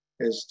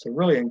 is to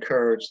really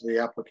encourage the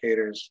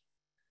applicators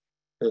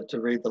to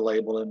read the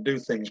label and do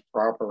things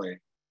properly.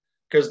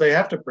 because they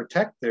have to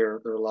protect their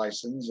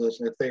license.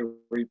 If they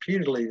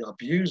repeatedly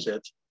abuse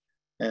it,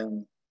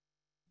 and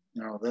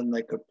then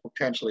they could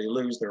potentially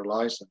lose their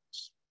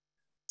license.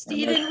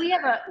 Stephen, we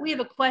have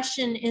a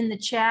question in the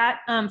chat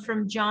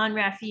from John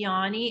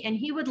Raffiani, and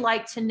he would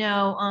like to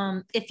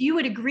know if you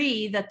would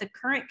agree that the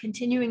current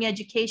continuing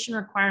education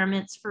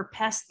requirements for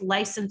pest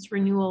license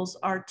renewals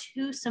are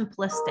too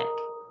simplistic.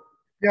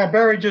 Yeah,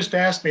 Barry just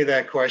asked me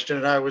that question,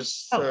 and I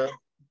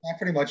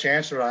pretty much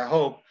answered, I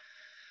hope.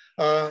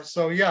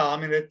 So yeah, I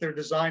mean, they're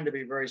designed to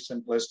be very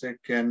simplistic,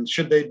 and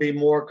should they be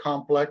more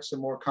complex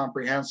and more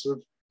comprehensive?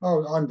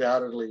 Oh,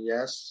 undoubtedly,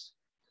 yes.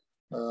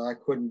 I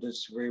could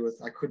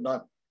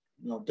not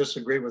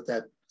disagree with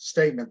that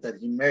statement that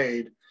he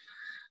made.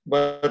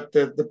 But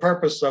the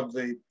purpose of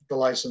the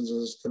license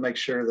is to make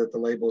sure that the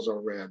labels are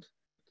read.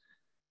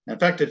 In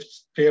fact, if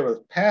you're able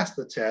to pass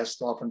the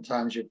test,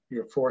 oftentimes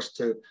you're forced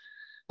to,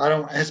 I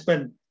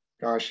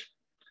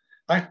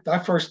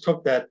first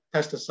took that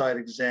pesticide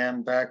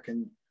exam back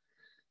in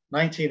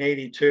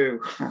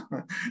 1982,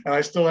 and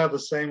I still have the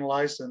same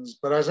license.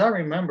 But as I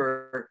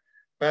remember,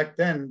 back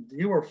then,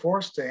 you were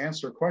forced to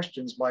answer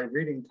questions by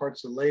reading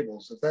parts of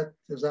labels. Is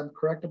that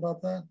correct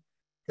about that?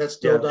 That's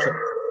still done?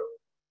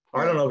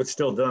 I don't know if it's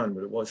still done,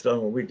 but it was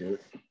done when we did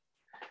it.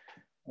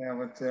 Yeah,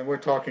 but we're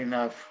talking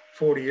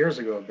 40 years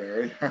ago,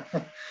 Barry.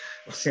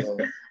 So,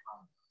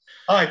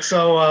 all right,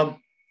 so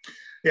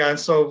yeah, and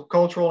so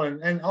cultural,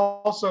 and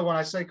also when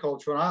I say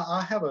cultural,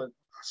 I have a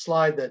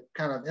slide that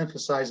kind of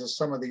emphasizes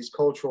some of these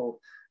cultural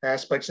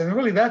aspects, and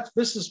really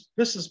this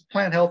is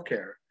plant health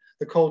care.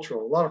 The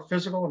cultural, a lot of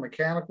physical and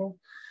mechanical.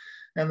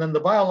 And then the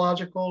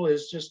biological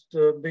is just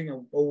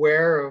being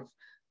aware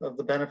of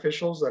the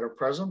beneficials that are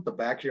present, the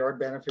backyard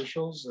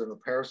beneficials, and the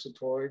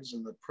parasitoids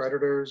and the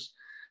predators,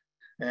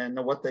 and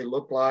what they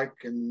look like,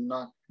 and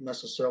not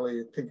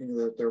necessarily thinking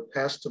that they're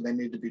pests and they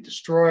need to be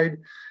destroyed.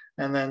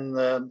 And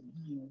then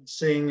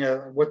seeing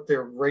what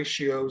their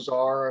ratios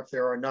are, if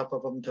there are enough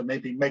of them to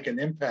maybe make an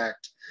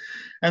impact.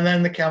 And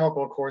then the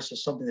chemical, of course,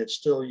 is something that's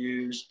still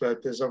used,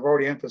 but as I've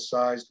already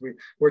emphasized,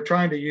 we're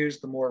trying to use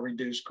the more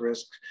reduced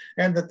risk.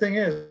 And the thing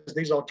is,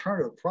 these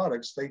alternative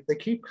products, they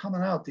keep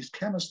coming out. These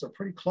chemists are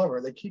pretty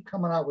clever. They keep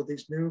coming out with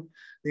these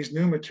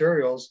new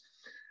materials.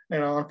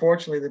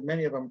 Unfortunately, that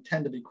many of them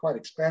tend to be quite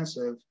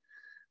expensive,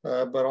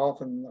 but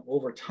often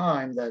over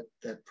time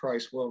that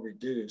price will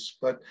reduce.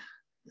 But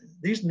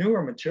these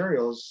newer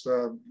materials,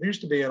 there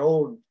used to be an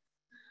old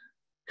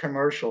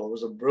commercial. It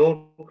was a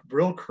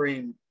Brill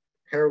Cream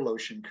hair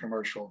lotion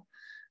commercial.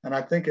 And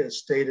I think it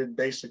stated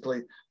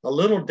basically, a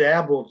little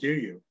dab will do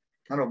you.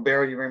 I don't know,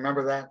 Barry, you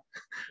remember that?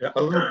 Yeah.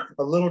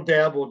 A little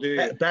dab will do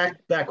you.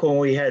 Back when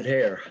we had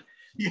hair.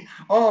 Yeah.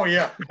 Oh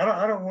yeah,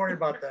 I don't worry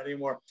about that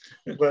anymore.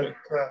 But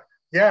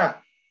yeah,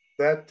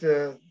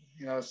 that,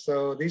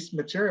 so these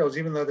materials,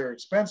 even though they're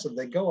expensive,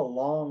 they go a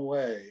long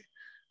way.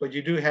 But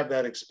you do have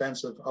that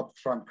expensive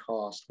upfront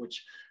cost,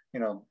 which,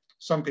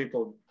 some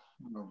people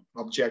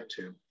object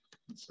to.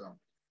 And so,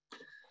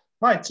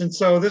 right. And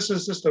so this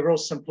is just a real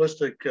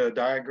simplistic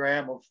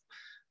diagram of,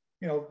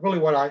 really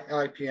what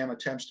IPM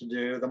attempts to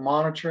do. The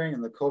monitoring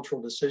and the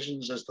cultural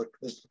decisions is the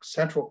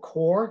central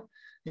core.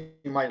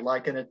 You might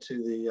liken it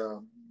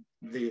to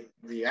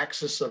the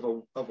axis of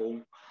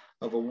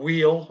a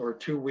wheel or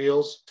two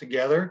wheels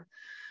together.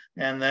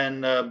 And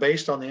then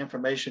based on the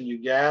information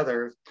you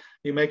gather,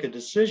 you make a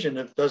decision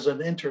if does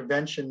an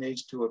intervention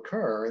needs to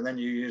occur. And then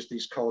you use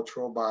these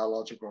cultural,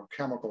 biological, or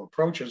chemical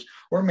approaches,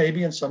 or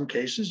maybe in some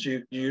cases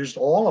you used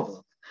all of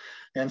them.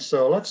 And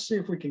so let's see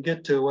if we can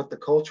get to what the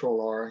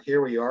cultural are.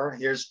 Here we are.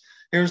 Here's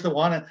the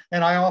one.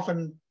 And I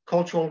often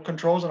cultural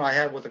controls, and I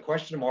have with a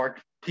question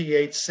mark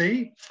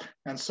PHC.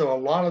 And so a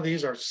lot of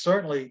these are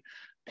certainly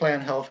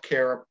plant health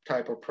care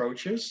type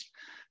approaches.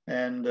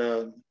 And,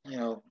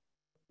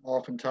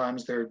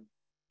 oftentimes they're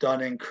done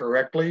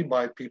incorrectly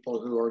by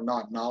people who are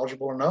not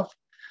knowledgeable enough.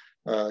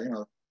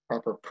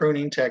 Proper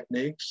pruning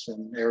techniques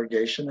and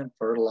irrigation and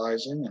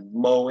fertilizing and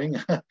mowing.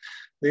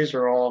 These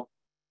are all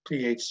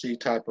PHC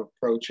type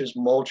approaches.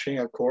 Mulching,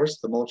 of course,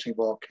 the mulching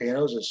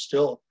volcanoes is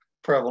still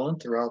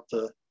prevalent throughout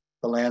the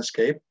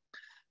landscape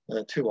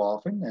too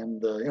often.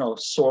 And,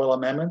 soil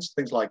amendments,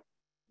 things like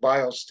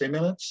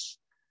biostimulants,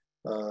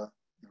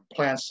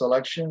 plant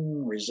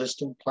selection,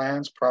 resistant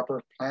plants,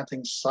 proper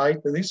planting site.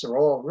 These are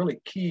all really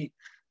key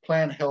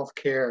plant health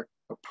care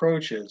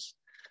approaches.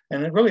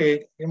 And it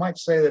really, you might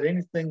say that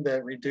anything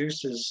that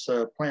reduces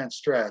plant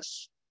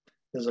stress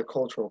is a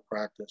cultural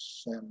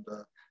practice. And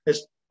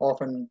it's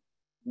often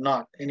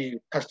not any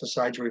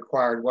pesticides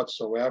required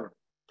whatsoever.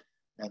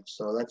 And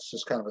so that's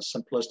just kind of a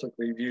simplistic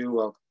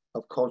review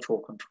of cultural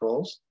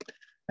controls.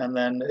 And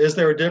then, is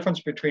there a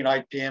difference between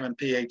IPM and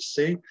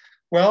PHC?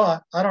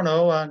 Well, I don't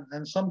know.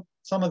 And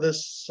some of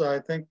this, I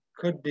think,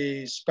 could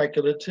be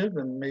speculative,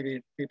 and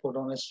maybe people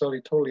don't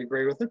necessarily totally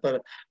agree with it.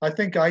 But I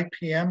think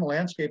IPM,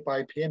 landscape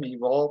IPM,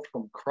 evolved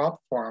from crop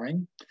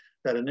farming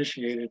that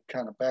initiated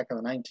kind of back in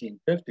the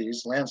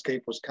 1950s.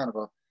 Landscape was kind of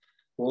a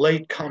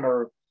late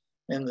comer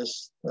in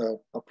this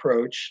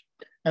approach.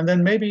 And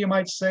then maybe you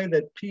might say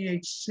that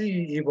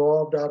PHC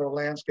evolved out of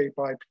landscape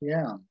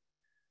IPM.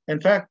 In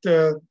fact,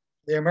 the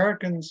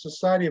American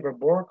Society of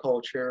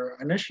Arboriculture,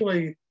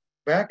 initially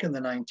back in the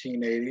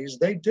 1980s,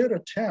 they did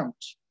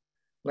attempt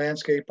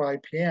landscape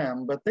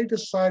IPM, but they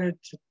decided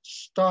to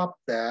stop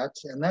that.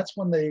 And that's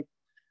when they,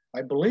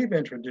 I believe,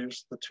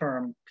 introduced the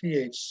term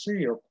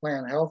PHC, or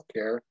plant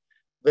healthcare.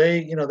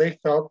 They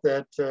felt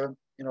that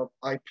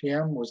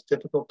IPM was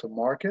difficult to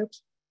market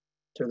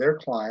to their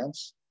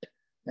clients,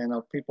 and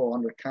people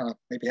kind of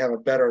maybe have a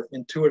better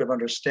intuitive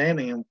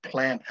understanding of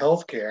plant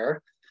healthcare.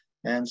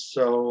 And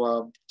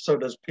so, so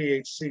does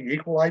PHC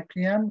equal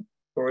IPM,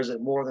 or is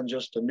it more than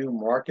just a new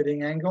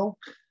marketing angle?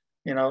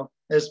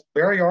 As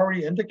Barry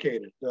already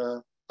indicated,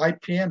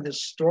 IPM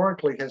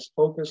historically has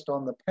focused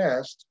on the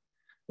pest,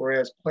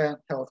 whereas plant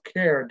health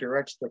care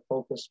directs the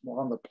focus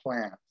more on the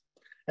plant.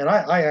 And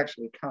I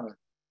actually kind of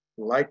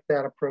like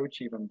that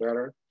approach even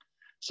better.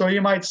 So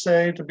you might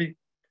say, to be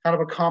kind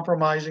of a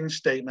compromising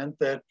statement,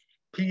 that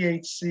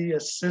PHC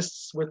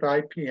assists with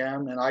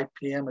IPM and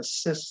IPM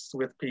assists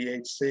with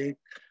PHC.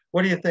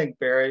 What do you think,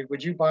 Barry?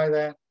 Would you buy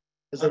that?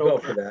 I'll go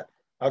for that.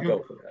 I'll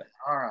go for that.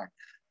 All right.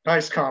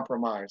 Nice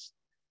compromise.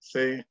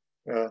 See,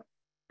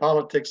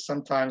 politics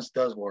sometimes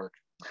does work.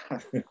 All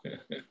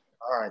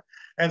right.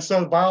 And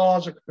so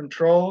biological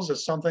controls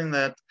is something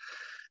that,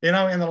 in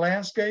the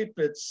landscape,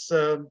 it's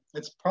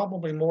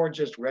probably more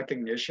just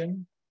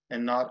recognition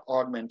and not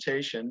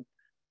augmentation.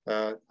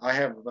 I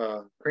have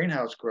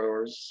greenhouse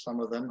growers, some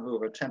of them, who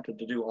have attempted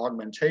to do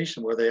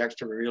augmentation, where they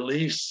actually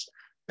release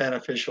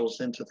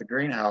beneficials into the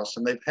greenhouse,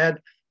 and they've had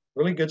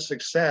really good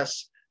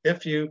success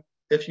if you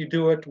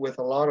do it with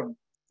a lot of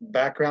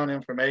background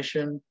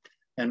information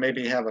and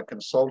maybe have a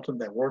consultant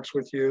that works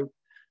with you.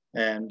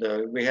 And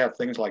we have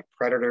things like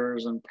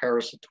predators and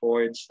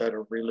parasitoids that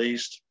are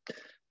released.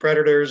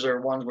 Predators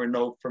are ones we're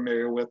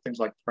familiar with, things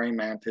like praying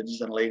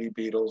mantids and lady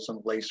beetles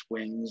and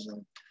lacewings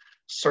and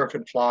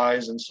syrphid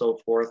flies and so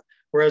forth.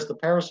 Whereas the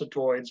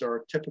parasitoids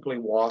are typically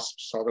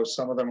wasps, although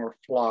some of them are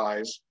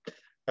flies.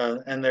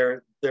 And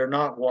they're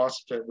not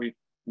wasps that we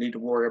need to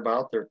worry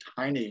about. They're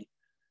tiny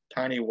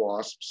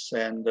wasps.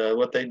 And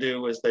what they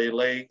do is they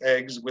lay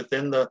eggs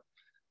within the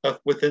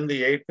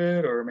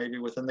aphid, or maybe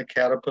within the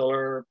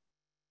caterpillar,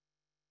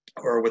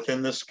 or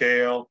within the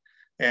scale,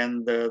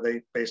 and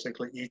they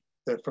basically eat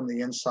from the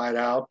inside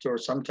out. Or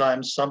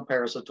sometimes some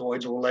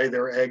parasitoids will lay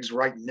their eggs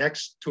right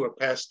next to a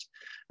pest,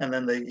 and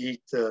then they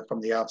eat from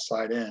the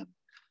outside in.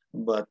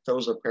 But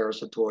those are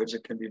parasitoids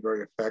that can be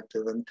very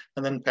effective. And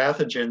then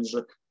pathogens.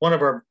 One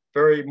of our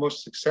very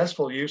most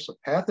successful use of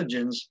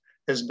pathogens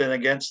has been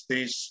against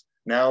these,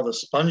 now the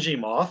spongy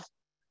moth.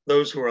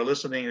 Those who are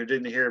listening who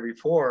didn't hear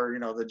before,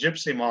 the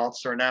gypsy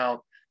moths are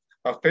now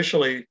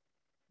officially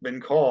been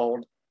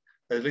called,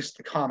 at least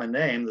the common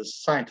name, the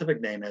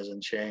scientific name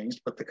hasn't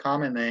changed, but the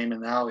common name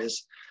now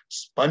is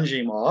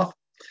spongy moth.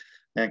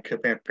 And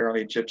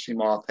apparently gypsy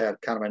moth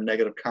had kind of a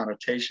negative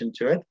connotation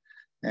to it.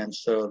 And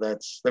so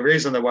that's the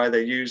reason why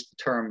they use the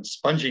term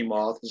spongy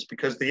moth, is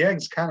because the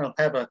eggs kind of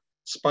have a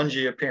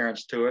spongy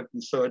appearance to it.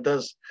 And so it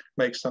does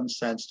make some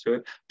sense to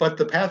it. But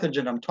the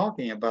pathogen I'm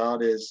talking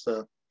about is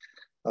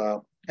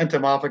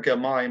Entomophaga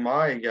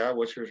mai,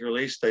 which was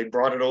released. They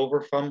brought it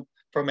over from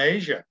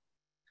Asia.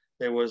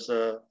 There was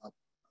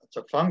it's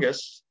a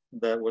fungus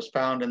that was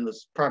found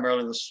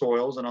primarily in the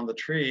soils and on the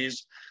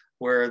trees,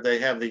 where they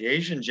have the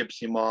Asian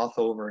gypsy moth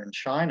over in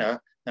China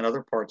and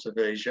other parts of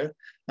Asia.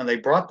 And they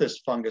brought this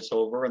fungus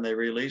over and they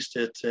released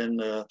it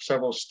in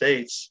several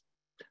states.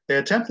 They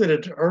attempted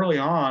it early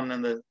on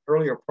in the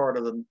earlier part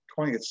of the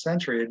 20th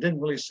century. It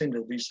didn't really seem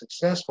to be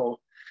successful.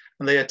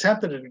 And they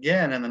attempted it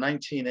again in the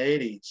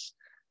 1980s.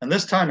 And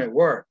this time it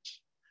worked.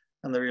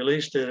 And they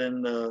released it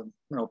in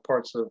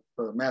parts of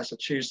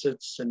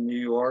Massachusetts and New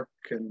York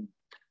and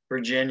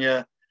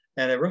Virginia.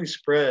 And it really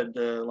spread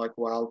like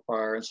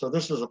wildfire. And so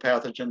this is a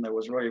pathogen that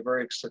was really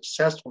very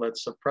successful at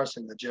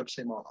suppressing the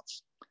gypsy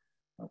moths.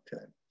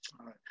 Okay.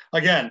 All right.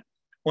 Again,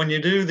 when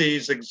you do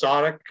these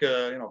exotic,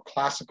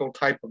 classical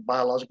type of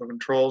biological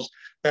controls,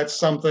 that's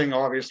something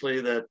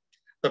obviously that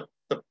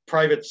the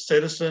private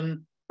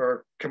citizen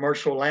or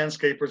commercial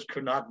landscapers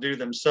could not do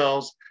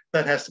themselves.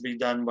 That has to be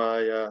done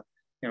by,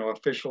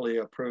 officially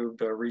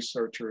approved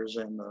researchers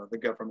and the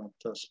government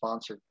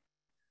sponsored.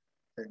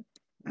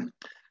 Okay.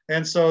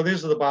 And so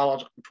these are the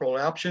biological control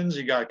options.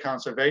 You got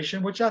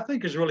conservation, which I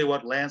think is really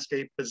what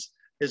landscape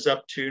is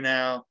up to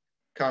now.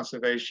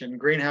 Conservation,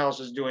 greenhouse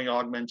is doing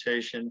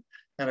augmentation,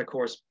 and of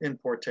course,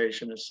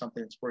 importation is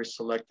something that's very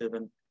selective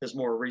and is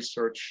more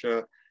research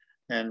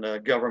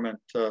and government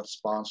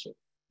sponsored.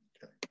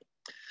 Okay.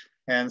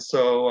 And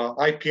so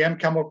IPM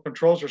chemical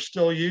controls are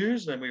still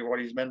used, and we've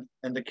already been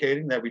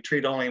indicating that we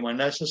treat only when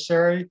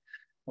necessary.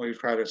 We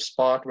try to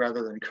spot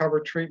rather than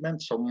cover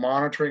treatment. So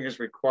monitoring is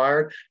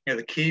required.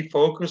 The key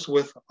focus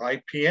with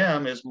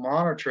IPM is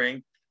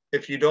monitoring.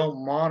 If you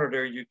don't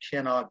monitor, you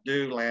cannot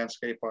do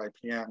landscape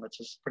IPM. It's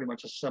just pretty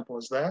much as simple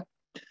as that.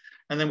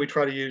 And then we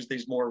try to use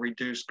these more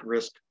reduced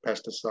risk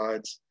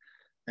pesticides.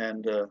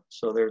 And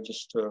so they're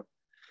just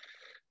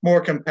more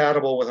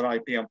compatible with an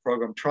IPM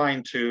program,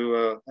 trying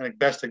to, I think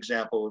best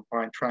example would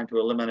be trying to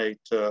eliminate,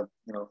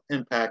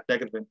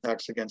 negative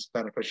impacts against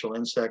beneficial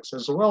insects,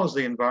 as well as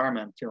the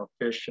environment,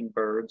 fish and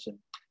birds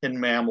and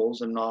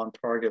mammals and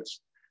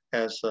non-targets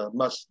has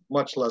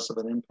much less of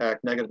an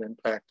impact, negative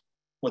impact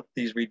with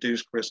these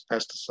reduced risk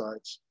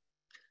pesticides.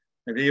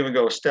 If you even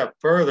go a step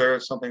further,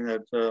 something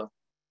that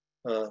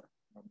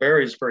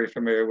Barry's very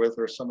familiar with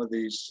are some of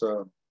these,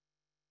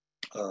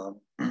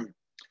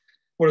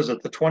 what is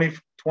it, the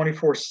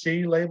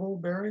 24C label,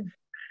 Barry?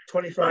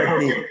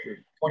 25B,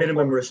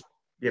 minimum risk,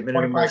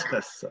 minimum risk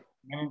pesticide.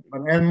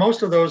 And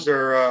most of those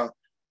are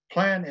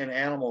plant and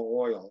animal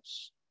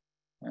oils.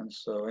 And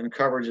so, and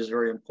coverage is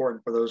very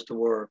important for those to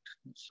work.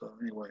 So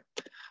anyway,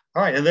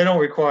 all right, and they don't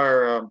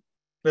require,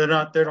 they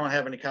don't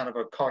have any kind of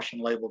a caution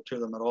label to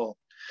them at all.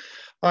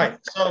 All right,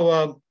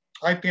 so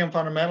IPM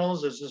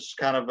fundamentals is this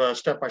kind of a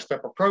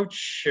step-by-step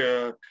approach.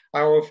 I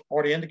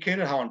already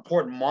indicated how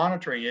important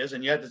monitoring is,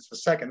 and yet it's the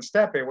second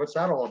step here. What's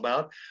that all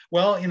about?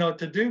 Well,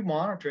 to do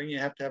monitoring, you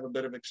have to have a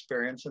bit of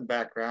experience and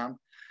background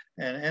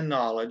and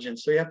knowledge, and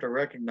so you have to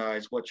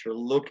recognize what you're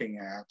looking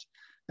at.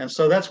 And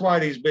so that's why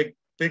these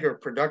bigger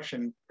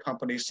production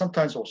companies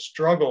sometimes will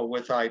struggle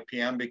with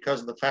IPM because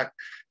of the fact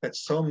that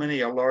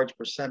a large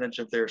percentage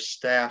of their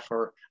staff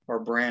are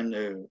brand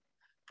new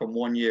from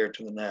one year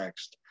to the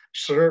next.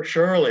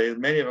 Surely,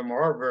 many of them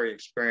are very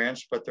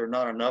experienced, but there are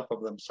not enough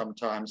of them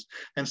sometimes.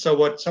 And so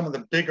what some of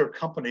the bigger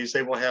companies,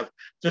 they will have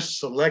just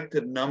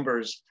selected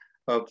numbers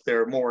of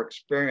their more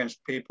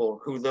experienced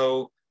people who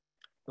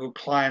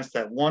clients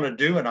that want to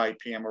do an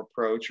IPM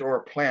approach or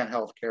a plant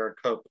healthcare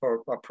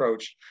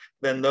approach,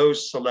 then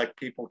those select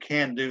people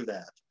can do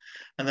that.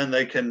 And then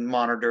they can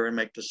monitor and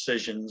make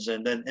decisions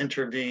and then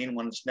intervene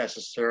when it's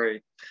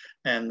necessary.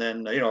 And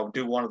then,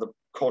 do one of the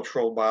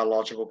cultural,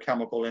 biological,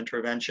 chemical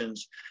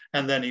interventions,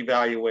 and then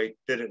evaluate,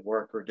 did it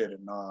work or did it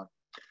not?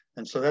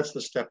 And so that's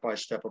the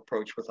step-by-step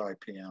approach with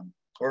IPM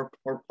or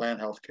plant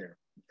healthcare.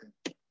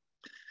 Okay.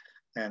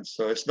 And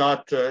so it's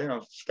not,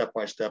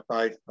 step-by-step.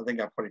 I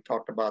think I've already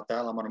talked about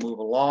that. I'm going to move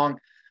along.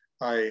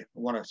 I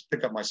want to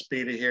pick up my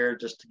speed here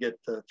just to get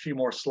a few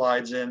more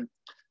slides in.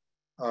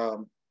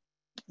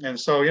 And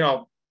so,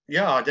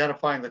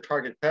 identifying the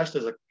target pest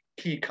is a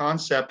key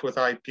concept with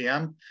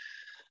IPM.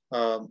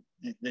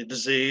 The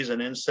disease, an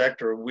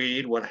insect or a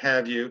weed, what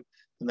have you.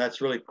 And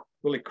that's really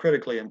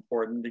critically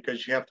important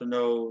because you have to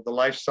know the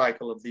life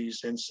cycle of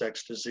these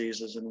insects,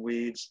 diseases, and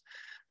weeds,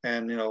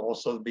 and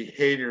also the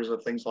behaviors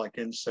of things like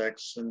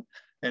insects,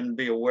 and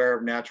be aware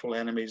of natural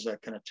enemies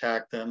that can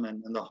attack them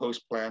and the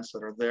host plants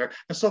that are there.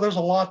 And so there's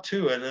a lot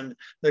to it, and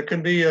there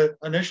can be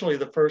initially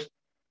the first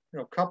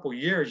couple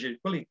years it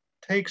really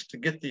takes to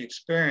get the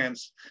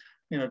experience,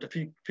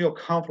 to feel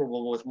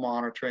comfortable with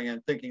monitoring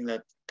and thinking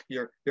that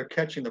you're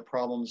catching the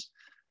problems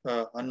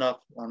enough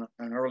on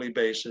an early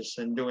basis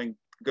and doing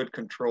good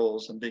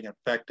controls and being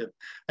effective.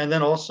 And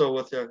then also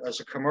as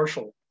a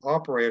commercial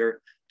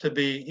operator, to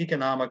be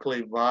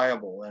economically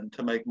viable and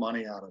to make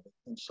money out of it.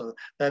 And so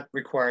that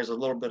requires a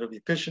little bit of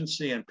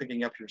efficiency and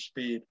picking up your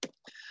speed.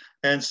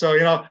 And so,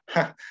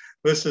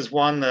 this is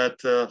one that,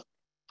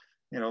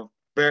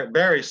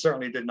 Barry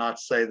certainly did not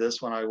say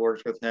this when I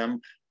worked with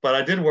him, but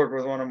I did work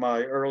with one of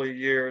my early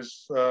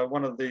years,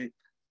 one of the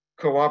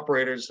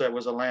cooperators that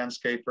was a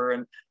landscaper,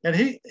 and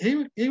he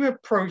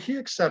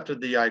accepted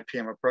the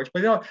IPM approach,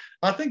 but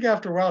I think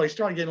after a while he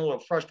started getting a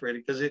little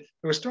frustrated because it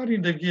was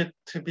starting to get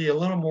to be a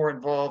little more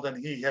involved than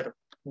he had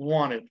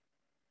wanted.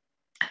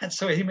 And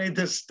so he made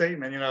this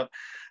statement,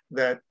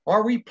 that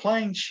are we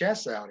playing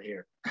chess out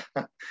here?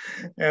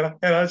 and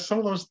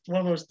one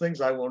of those things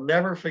I will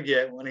never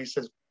forget when he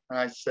says, and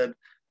I said,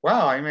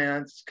 wow,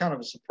 it's kind of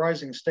a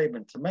surprising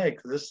statement to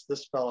make.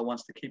 This fellow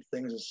wants to keep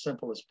things as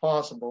simple as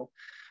possible,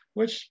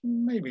 which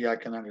maybe I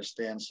can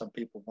understand some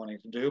people wanting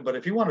to do. But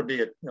if you want to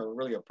be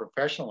really a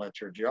professional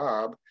at your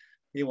job,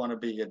 you want to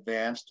be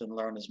advanced and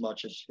learn as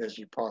much as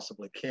you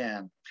possibly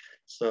can.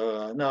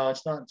 So no,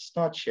 it's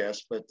not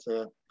chess, but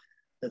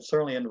it's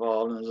certainly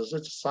involved, and it's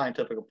a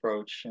scientific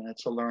approach, and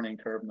it's a learning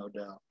curve, no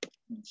doubt.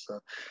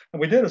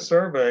 And we did a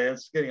survey.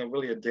 It's getting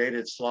a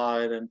dated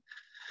slide, and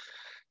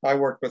I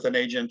worked with an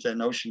agent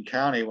in Ocean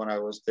County when I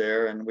was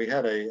there, and we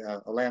had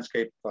a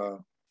landscape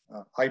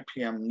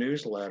IPM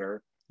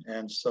newsletter.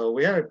 And so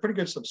we had a pretty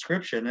good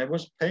subscription. It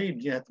was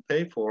paid, you had to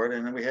pay for it.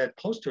 And then we had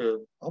close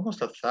to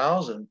almost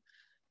 1,000,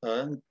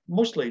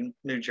 mostly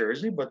New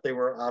Jersey, but they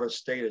were out of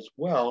state as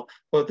well.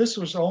 But this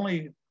was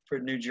only for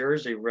New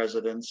Jersey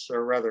residents,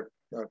 or rather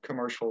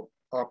commercial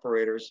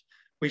operators.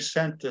 We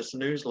sent this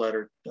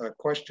newsletter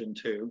question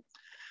to,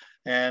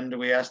 and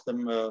we asked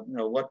them,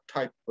 what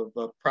type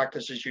of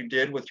practices you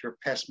did with your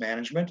pest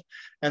management.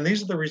 And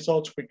these are the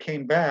results we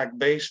came back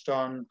based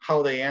on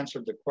how they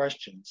answered the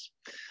questions.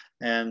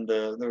 And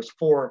there's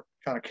 4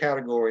 kind of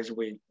categories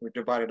we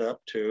divided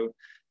up to.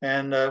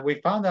 And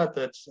we found out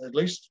that at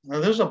least,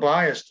 there's a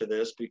bias to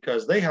this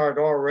because they had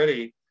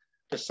already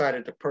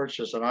decided to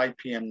purchase an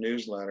IPM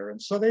newsletter.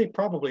 And so they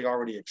probably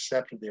already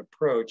accepted the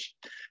approach.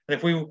 And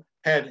if we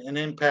had an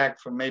impact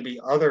from maybe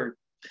other,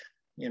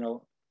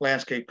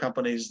 landscape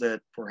companies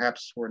that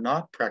perhaps were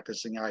not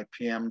practicing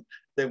IPM,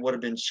 they would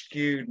have been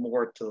skewed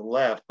more to the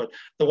left. But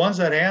the ones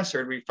that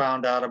answered, we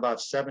found out about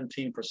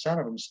 17%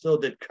 of them still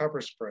did cover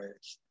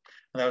sprays.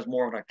 And that was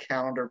more on a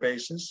calendar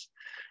basis.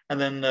 And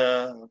then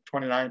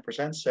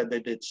 29% said they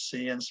did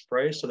see and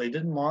spray. So they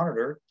didn't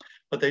monitor,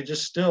 but they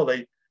just still,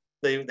 they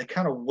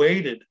kind of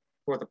waited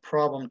for the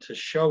problem to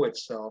show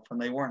itself,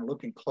 and they weren't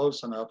looking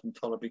close enough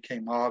until it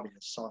became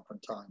obvious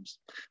oftentimes.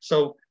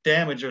 So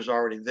damage was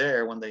already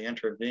there when they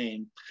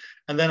intervened.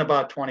 And then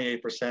about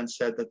 28%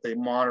 said that they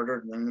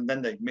monitored and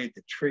then they made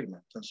the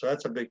treatment. And so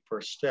that's a big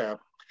first step.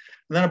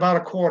 And then about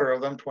a quarter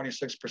of them,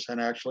 26%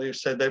 actually,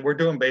 said that we're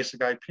doing basic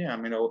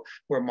IPM. You know,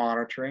 we're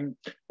monitoring,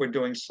 we're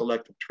doing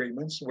selective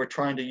treatments, we're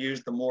trying to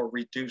use the more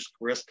reduced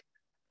risk,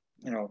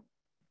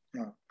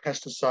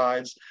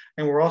 pesticides,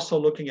 and we're also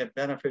looking at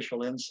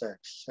beneficial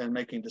insects and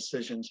making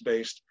decisions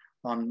based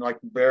on, like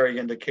Barry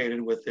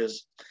indicated with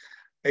his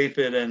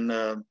aphid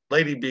and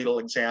lady beetle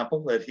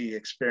example that he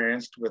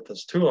experienced with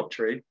his tulip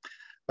tree.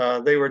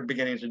 They were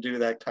beginning to do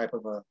that type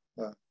of a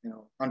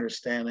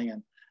understanding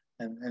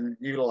and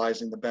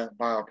utilizing the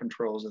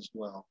biocontrols as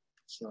well.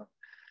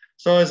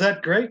 So is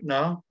that great?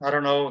 No, I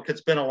don't know.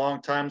 It's been a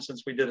long time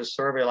since we did a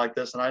survey like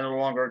this, and I no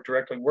longer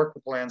directly work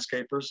with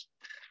landscapers.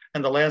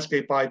 And the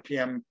landscape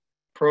IPM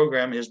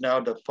program is now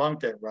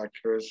defunct at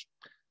Rutgers.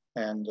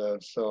 And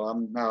so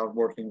I'm now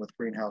working with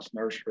Greenhouse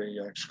Nursery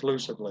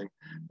exclusively.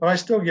 But I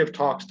still give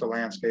talks to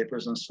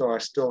landscapers, and so I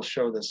still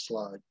show this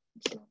slide.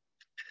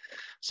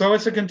 So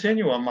it's a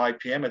continuum,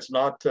 IPM. It's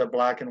not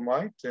black and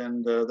white.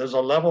 And there's a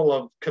level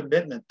of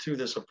commitment to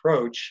this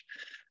approach.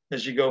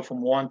 As you go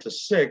from 1 to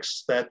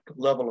 6, that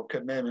level of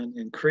commitment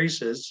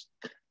increases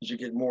as you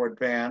get more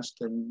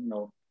advanced and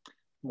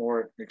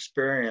more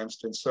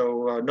experienced. And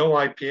so no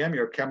IPM,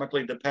 you're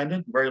chemically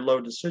dependent, very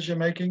low decision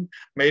making.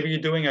 Maybe you're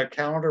doing a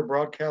calendar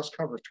broadcast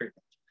cover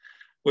treatment,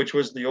 which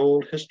was the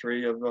old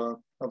history of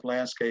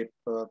landscape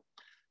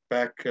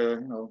back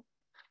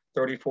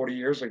 30, 40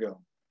 years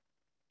ago.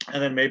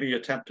 And then maybe you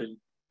attempt to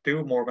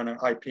do more of an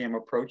IPM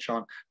approach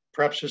on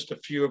perhaps just a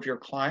few of your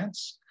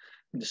clients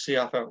and to see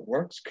how it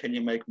works. Can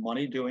you make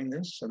money doing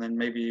this? And then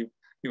maybe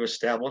you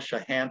establish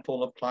a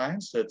handful of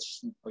clients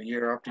that's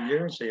year after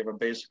year, so you have a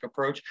basic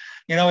approach.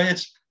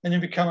 And you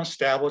become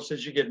established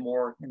as you get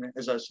more,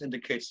 as it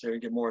indicates there, you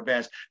get more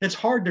advanced. It's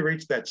hard to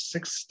reach that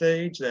 6th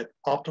stage, that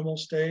optimal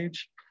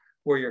stage,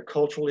 where you're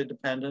culturally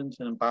dependent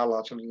and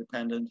biologically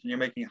dependent, and you're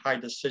making high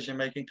decision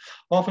making.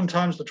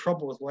 Oftentimes the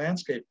trouble with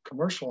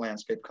commercial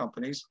landscape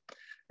companies,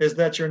 is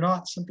that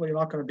you're simply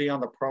not going to be on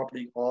the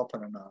property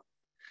often enough.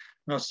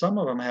 Now, some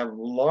of them have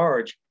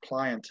large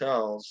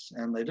clienteles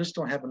and they just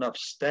don't have enough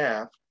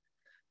staff.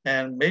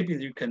 And maybe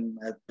you can,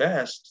 at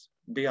best,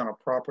 be on a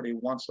property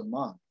once a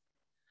month.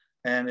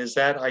 And is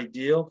that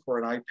ideal for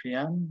an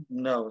IPM?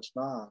 No, it's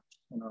not.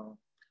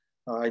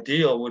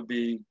 Ideal would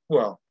be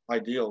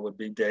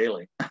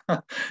daily.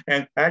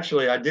 And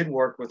actually, I did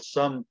work with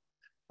some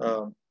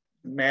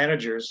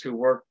managers who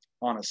worked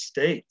on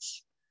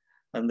estates,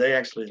 and they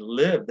actually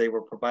they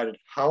were provided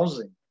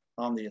housing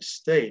on the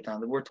estate.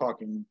 And we're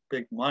talking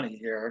big money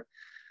here,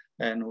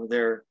 and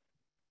their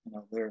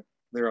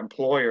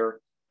employer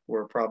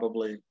were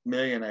probably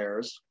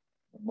millionaires,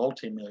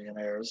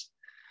 multi-millionaires,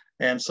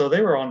 and so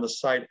they were on the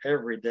site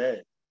every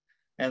day,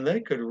 and they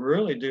could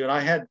really do. And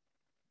I had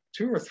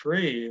 2 or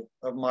 3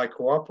 of my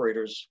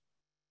cooperators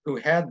who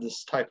had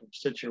this type of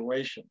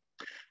situation,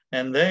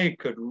 and they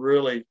could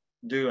really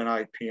do an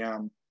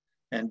IPM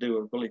and do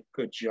a really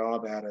good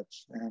job at it.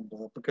 And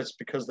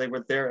because they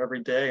were there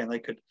every day, and they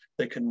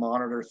could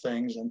monitor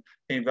things and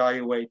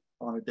evaluate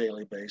on a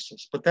daily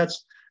basis. But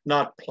that's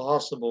not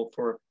possible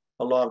for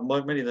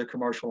many of the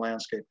commercial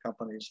landscape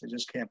companies. They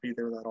just can't be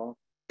there that often.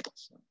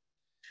 So.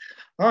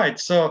 All right,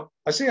 so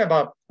I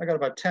got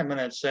about 10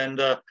 minutes, and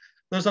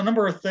there's a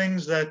number of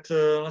things that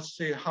let's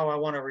see how I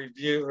want to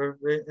review or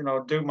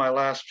do my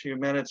last few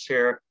minutes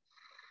here.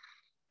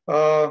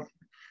 I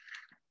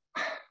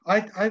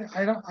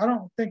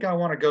don't think I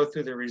want to go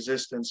through the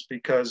resistance,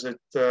 because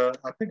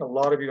I think a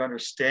lot of you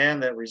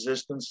understand that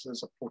resistance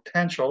is a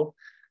potential,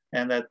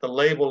 and that the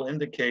label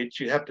indicates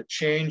you have to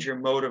change your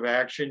mode of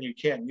action. You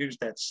can't use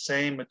that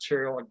same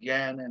material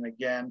again and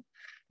again.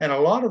 And a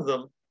lot of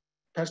the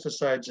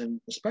pesticides,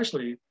 and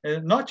especially,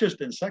 and not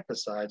just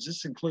insecticides,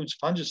 this includes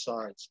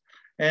fungicides,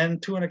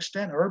 and to an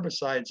extent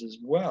herbicides as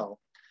well.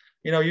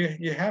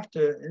 You have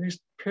to at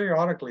least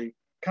periodically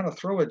kind of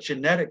throw a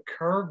genetic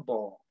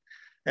curveball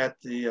at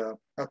the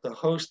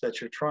host that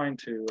you're trying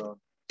to,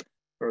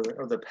 or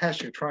the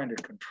pest you're trying to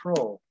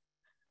control.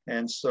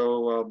 And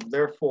so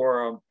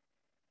therefore,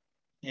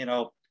 you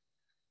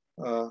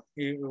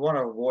want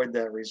to avoid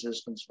that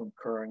resistance from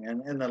occurring.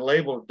 And the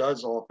label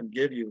does often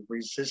give you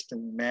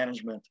resistant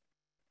management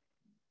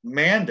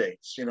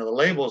mandates. The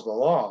label is the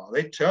law.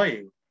 They tell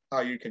you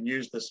how you can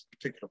use this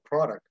particular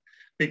product,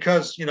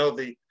 because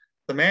the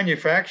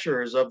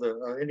manufacturers of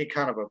any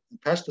kind of a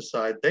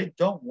pesticide, they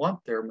don't want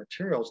their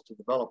materials to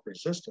develop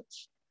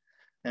resistance,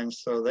 and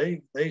so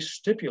they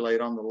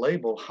stipulate on the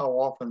label how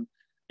often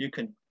you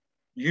can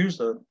use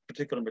a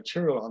particular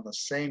material on the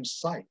same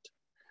site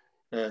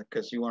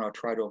because you want to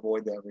try to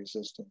avoid that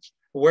resistance.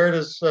 Where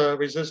does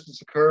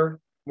resistance occur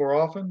more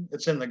often?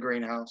 It's in the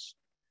greenhouse.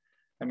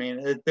 I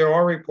mean, there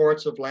are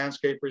reports of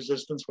landscape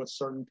resistance with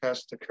certain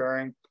pests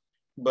occurring,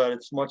 but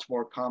it's much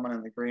more common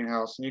in the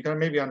greenhouse. And you can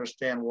maybe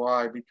understand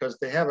why, because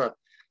they have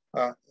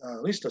at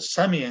least a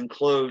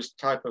semi-enclosed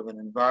type of an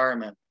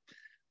environment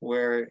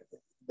where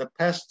the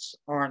pests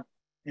aren't,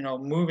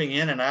 moving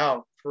in and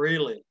out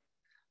freely.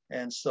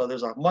 And so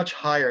there's a much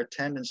higher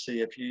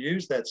tendency if you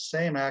use that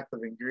same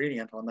active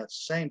ingredient on that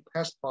same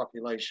pest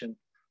population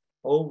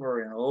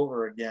over and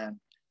over again,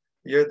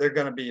 they're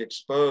going to be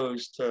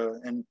exposed to,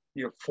 and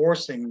you're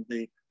forcing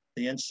the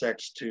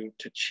insects to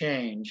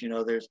change.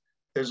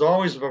 There's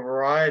always a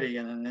variety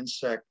in an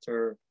insect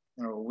or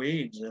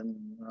weeds and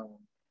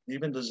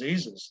even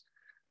diseases.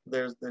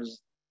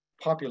 There's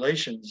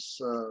populations.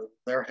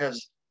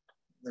 There's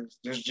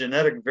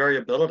genetic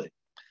variability.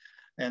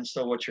 And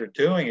so what you're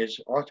doing is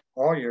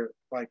all you're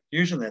like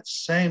using that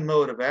same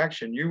mode of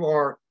action, you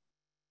are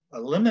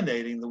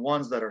eliminating the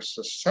ones that are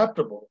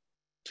susceptible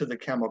to the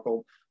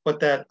chemical, but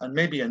that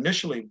maybe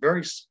initially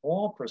very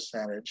small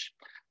percentage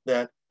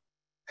that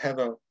have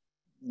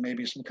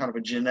maybe some kind of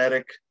a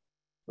genetic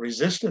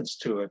resistance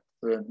to it.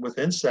 With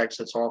insects,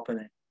 it's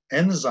often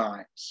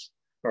enzymes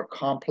or a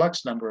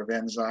complex number of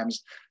enzymes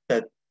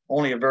that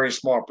only a very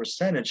small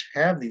percentage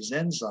have these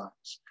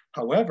enzymes.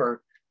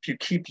 However, if you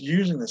keep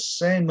using the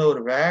same mode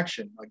of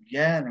action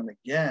again and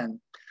again,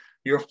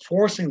 you're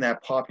forcing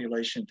that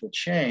population to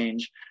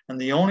change.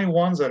 And the only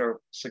ones that are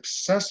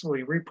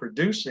successfully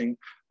reproducing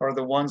are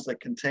the ones that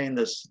contain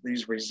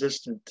these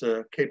resistant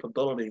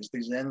capabilities,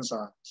 these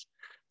enzymes.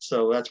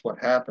 So that's what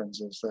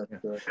happens is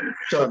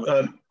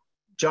that.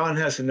 John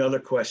has another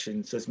question.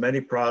 It says many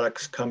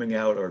products coming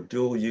out are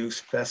dual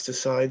use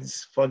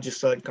pesticides,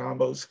 fungicide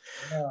combos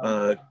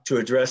to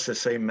address the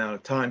same amount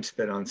of time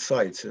spent on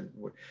sites. And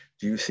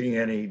do you see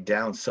any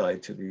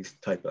downside to these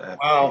type of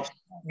applications?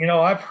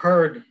 Well, I've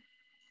heard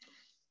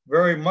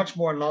very much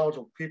more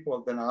knowledgeable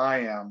people than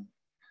I am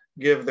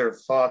give their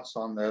thoughts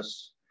on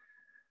this.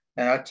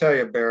 And I tell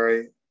you,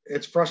 Barry,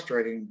 it's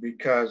frustrating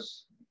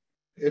because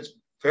it's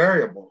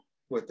variable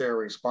with their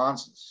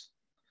responses.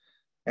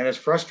 And it's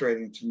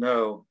frustrating to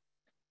know,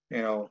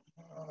 now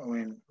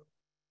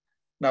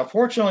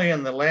fortunately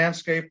in the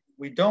landscape,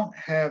 we don't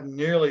have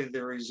nearly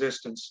the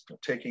resistance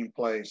taking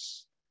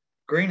place.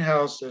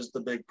 Greenhouse is the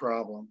big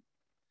problem.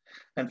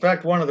 In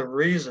fact, one of the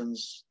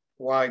reasons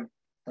why,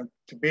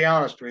 to be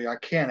honest with you, I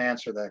can't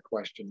answer that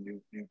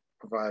question you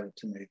provided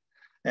to me.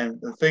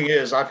 And the thing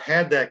is, I've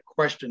had that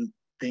question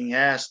being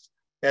asked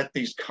at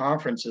these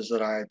conferences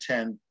that I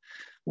attend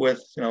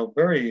with,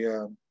 very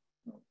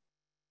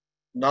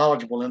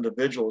knowledgeable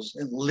individuals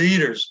and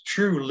leaders,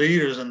 true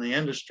leaders in the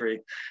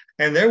industry.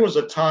 And there was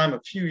a time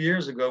a few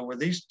years ago where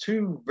these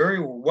two very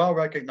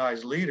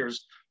well-recognized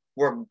leaders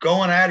were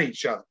going at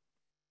each other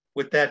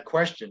with that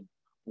question.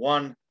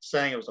 One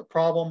saying it was a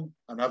problem,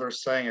 another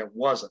saying it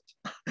wasn't.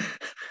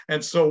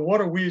 And so what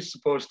are we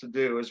supposed to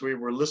do as we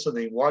were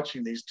listening,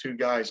 watching these two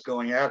guys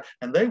going out,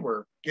 and they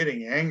were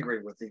getting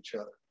angry with each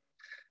other.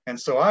 And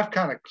so I've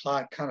kind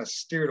of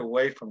steered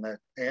away from that,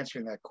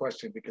 answering that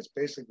question, because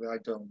basically I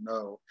don't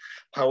know.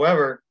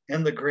 However,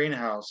 in the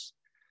greenhouse,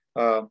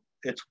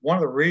 it's one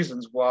of the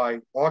reasons why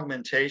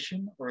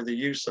augmentation or the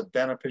use of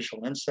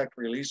beneficial insect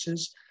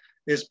releases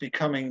is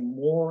becoming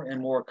more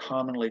and more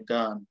commonly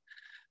done.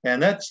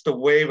 And that's the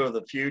wave of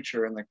the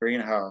future in the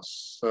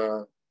greenhouse,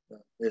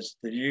 is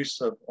the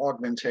use of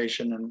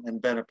augmentation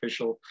and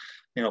beneficial,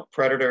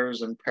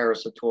 predators and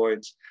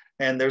parasitoids.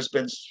 And there's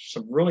been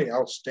some really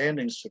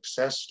outstanding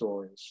success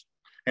stories.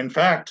 In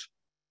fact,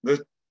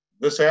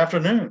 this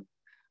afternoon,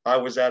 I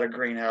was at a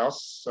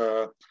greenhouse,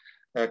 a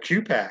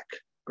QPAC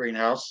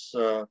greenhouse,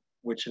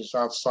 which is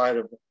outside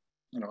of,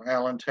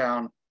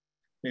 Allentown,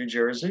 New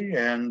Jersey.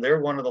 And they're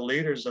one of the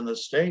leaders in the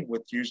state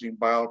with using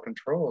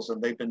biocontrols.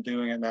 And they've been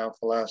doing it now for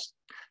the last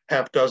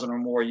half dozen or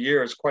more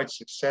years quite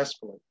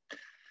successfully.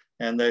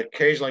 And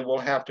occasionally we'll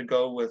have to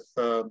go with,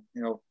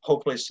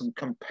 hopefully some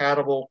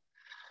compatible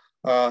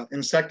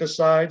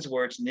insecticides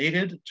where it's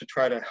needed to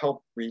try to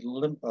help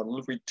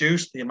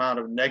reduce the amount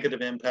of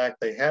negative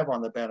impact they have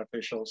on the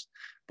beneficials.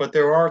 But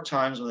there are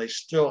times when they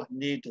still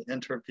need to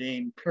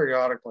intervene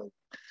periodically.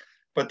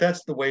 But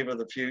that's the wave of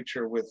the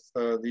future with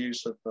the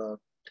use of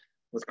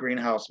with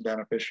greenhouse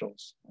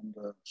beneficials. And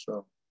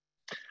so,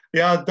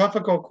 yeah,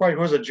 difficult question.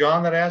 Was it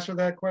John that answered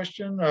that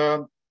question?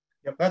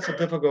 Yep. That's a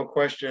difficult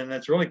question.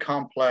 It's really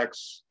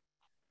complex,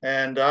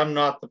 and I'm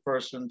not the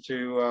person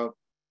to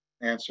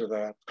answer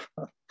that.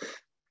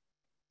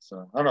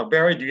 So I don't know,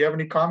 Barry, do you have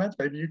any comments?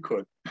 Maybe you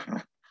could.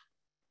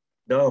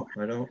 No,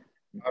 I don't.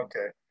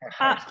 Okay.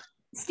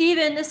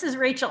 Stephen, this is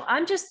Rachel.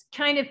 I'm just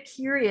kind of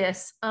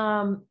curious.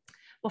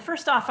 Well,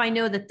 first off, I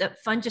know that the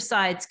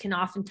fungicides can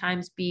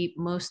oftentimes be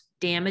most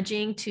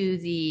damaging to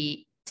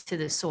the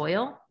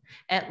soil.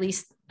 At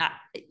least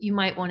you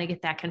might want to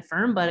get that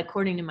confirmed, but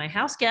according to my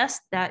house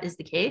guest, that is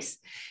the case.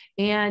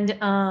 And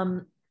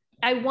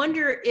I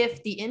wonder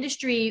if the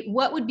industry,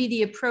 what would be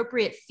the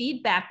appropriate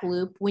feedback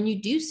loop when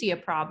you do see a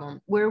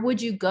problem? Where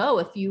would you go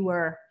if you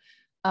were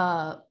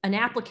an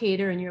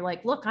applicator and you're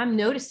like, look, I'm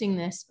noticing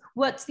this.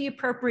 What's the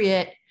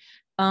appropriate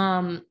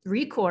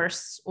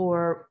recourse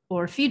or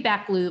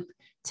feedback loop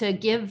to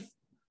give?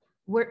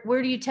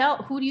 Where do you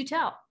tell? Who do you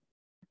tell?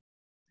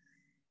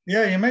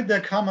 Yeah, you made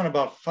that comment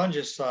about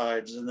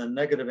fungicides and the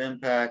negative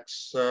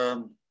impacts. I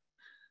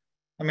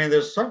mean,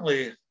 there's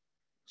certainly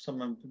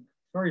some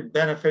very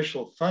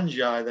beneficial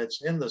fungi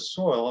that's in the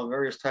soil and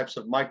various types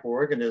of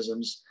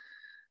microorganisms.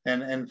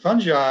 And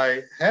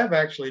fungi have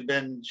actually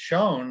been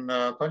shown,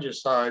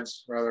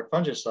 fungicides,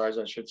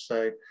 I should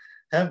say,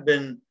 have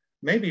been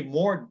maybe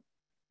more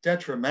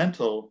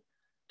detrimental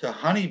to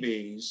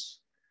honeybees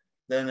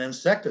than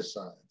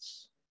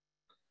insecticides.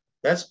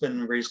 That's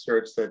been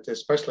research that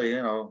especially,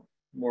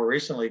 more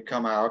recently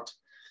come out,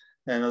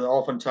 and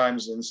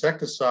oftentimes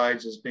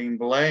insecticides is being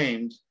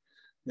blamed,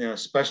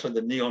 especially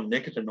the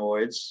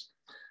neonicotinoids,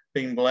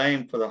 being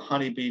blamed for the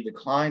honeybee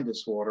decline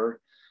disorder,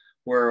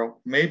 where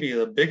maybe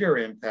the bigger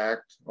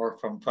impact are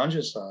from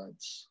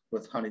fungicides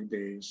with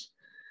honeybees.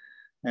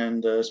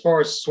 And as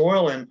far as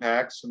soil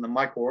impacts and the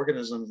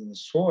microorganisms in the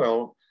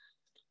soil,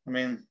 I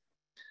mean,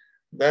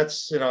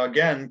 that's,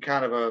 again,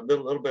 kind of a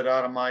little bit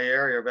out of my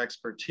area of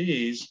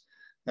expertise.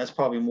 That's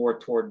probably more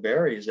toward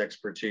Barry's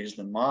expertise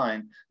than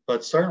mine,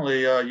 but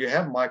certainly you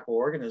have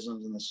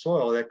microorganisms in the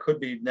soil that could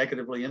be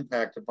negatively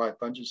impacted by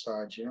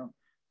fungicides,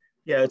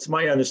 Yeah, it's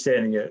my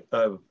understanding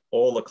of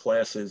all the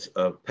classes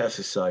of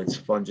pesticides,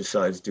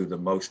 fungicides do the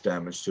most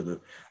damage to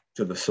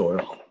the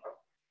soil.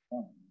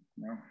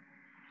 Yeah.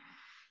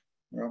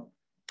 Yeah.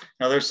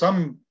 Now there's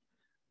some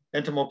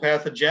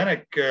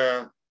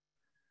entomopathogenic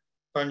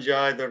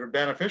fungi that are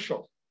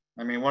beneficial.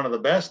 I mean, one of the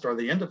best are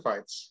the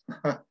endophytes.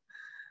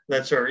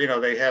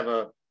 They have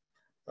a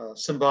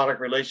symbiotic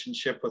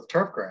relationship with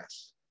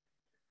turfgrass.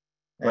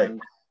 And right.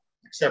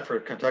 Except for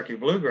Kentucky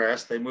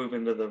bluegrass, they move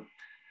into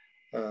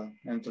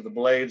the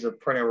blades of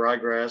perennial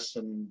ryegrass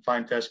and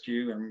fine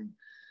fescue,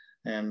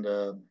 and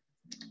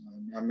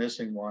I'm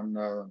missing one.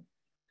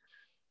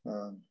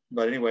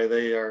 But anyway,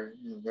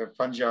 they're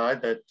fungi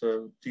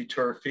that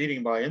deter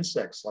feeding by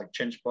insects like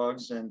chinch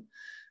bugs and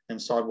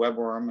sod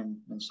webworm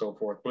and so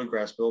forth,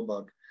 bluegrass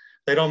billbug.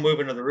 They don't move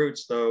into the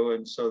roots though,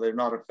 and so they're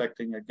not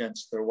affecting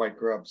against their white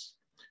grubs.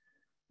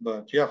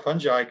 But yeah,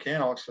 fungi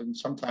can also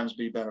sometimes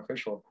be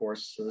beneficial, of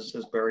course, as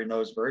Barry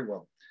knows very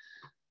well.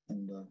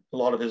 And a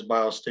lot of his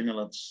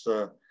biostimulants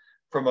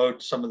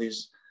promote some of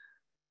these,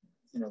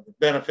 the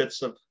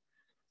benefits of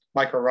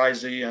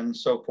mycorrhizae and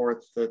so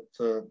forth. That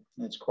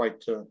it's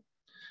quite,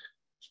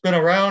 it's been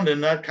around,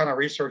 and that kind of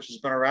research has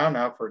been around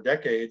now for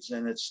decades,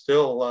 and it's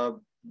still a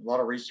lot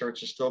of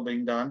research is still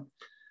being done,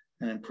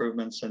 and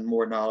improvements and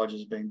more knowledge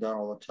is being done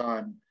all the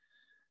time.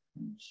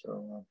 And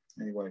so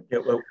anyway. Yeah,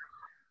 well,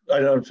 I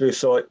don't know if you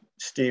saw it,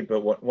 Steve,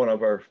 but one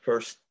of our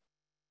first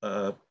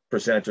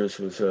presenters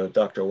was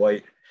Dr.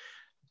 White,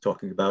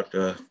 talking about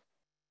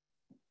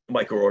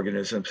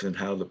microorganisms and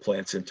how the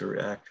plants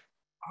interact.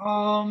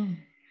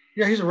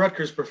 Yeah, he's a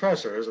Rutgers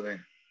professor, isn't he?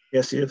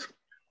 Yes, he is.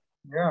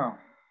 Yeah,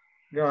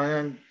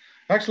 and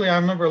actually I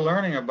remember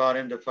learning about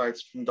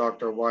endophytes from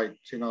Dr. White,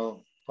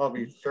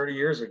 probably 30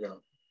 years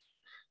ago.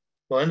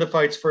 Well,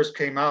 endophytes first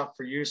came out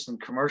for use in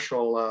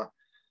commercial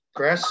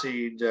grass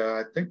seed,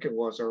 I think it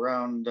was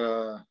around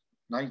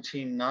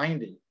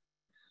 1990.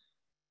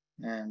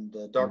 And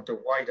Dr.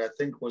 White, I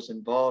think, was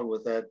involved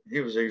with that.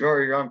 He was a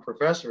very young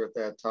professor at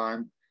that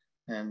time,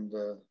 and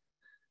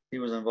he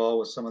was involved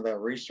with some of that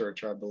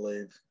research, I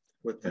believe,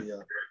 with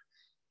the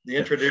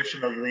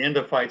introduction of the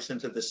endophytes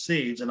into the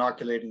seeds,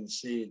 inoculating the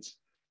seeds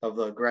of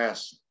the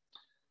grass.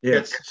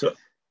 Yes. So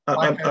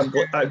I'm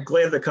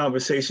glad the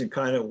conversation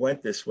kind of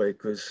went this way,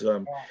 because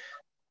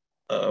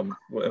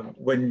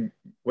when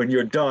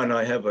you're done,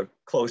 I have a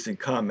closing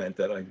comment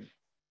that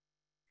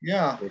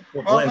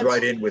will blend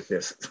right in with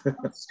this.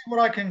 Let's see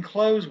what I can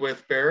close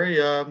with, Barry.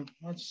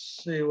 Let's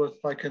see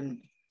if I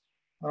can.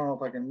 I don't know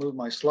if I can move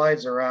my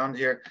slides around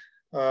here.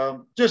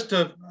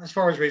 As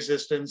far as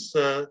resistance,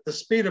 the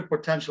speed of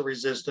potential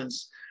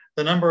resistance,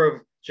 the number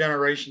of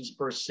generations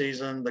per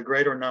season, the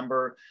greater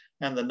number,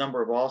 and the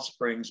number of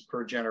offsprings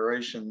per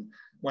generation.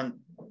 When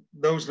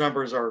those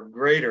numbers are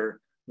greater,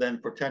 then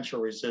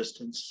potential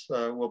resistance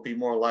will be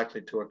more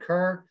likely to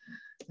occur.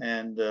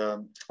 And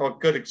a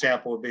good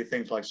example would be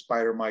things like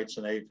spider mites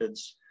and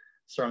aphids.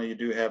 Certainly you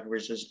do have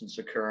resistance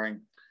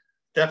occurring.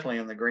 Definitely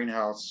in the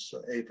greenhouse,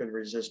 aphid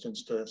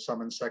resistance to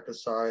some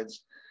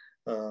insecticides.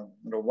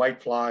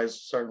 White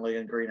flies certainly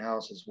in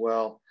greenhouse as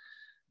well.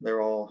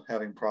 They're all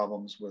having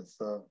problems with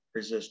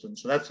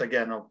resistance. And that's,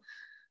 again, I'll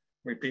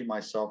repeat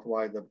myself,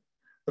 why the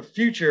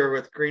future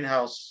with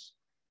greenhouse,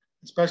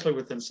 especially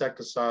with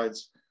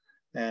insecticides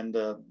and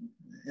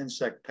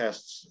insect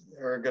pests,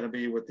 are going to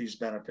be with these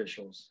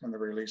beneficials and the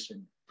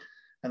releasing.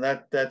 And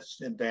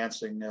that's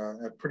advancing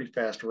at a pretty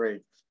fast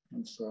rate.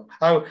 And so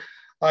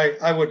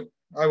I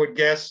would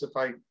guess, if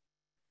I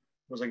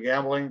was a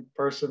gambling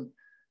person,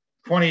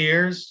 20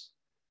 years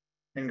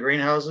in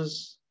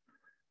greenhouses,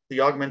 the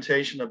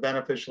augmentation of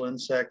beneficial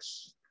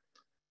insects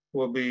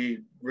will be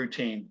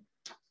routine.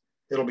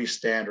 It'll be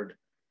standard.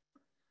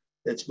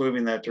 It's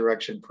moving that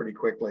direction pretty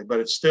quickly,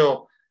 but it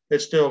still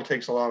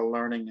takes a lot of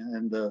learning.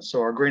 And so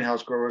our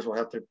greenhouse growers will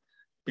have to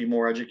be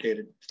more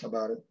educated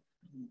about it.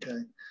 Okay.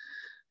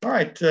 All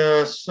right.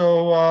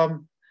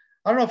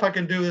 I don't know if I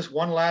can do this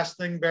one last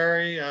thing,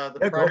 Barry, the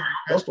primary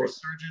pest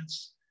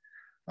resurgence.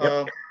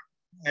 Yep.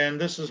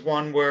 And this is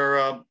one where,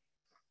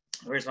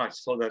 the reason I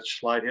slow that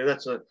slide here,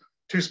 that's a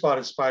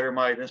two-spotted spider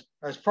mite.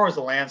 As far as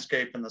the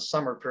landscape in the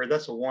summer period,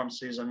 that's a warm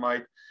season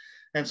mite.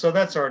 And so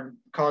that's our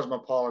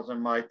cosmopolitan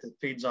mite that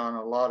feeds on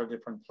a lot of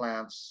different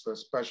plants,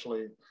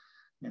 especially,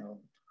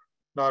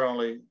 not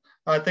only,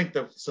 I think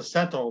the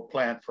sentinel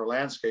plant for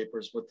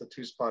landscapers with the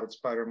two-spotted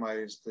spider mite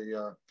is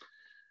the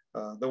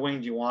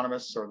winged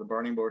euonymus or the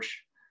burning bush.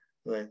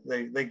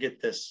 They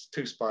get this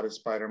two-spotted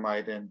spider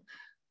mite, and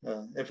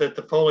if it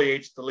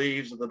defoliates the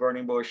leaves of the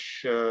burning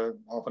bush,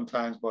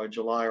 oftentimes by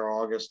July or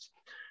August,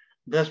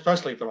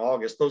 especially if in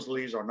August, those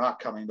leaves are not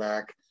coming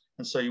back.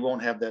 And so you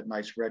won't have that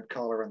nice red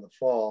color in the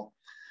fall.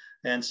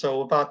 And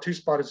so about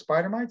two-spotted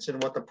spider mites,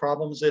 and what the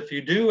problem is, if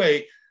you do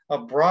a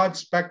broad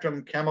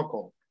spectrum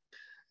chemical,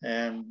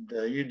 and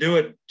you do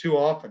it too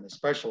often,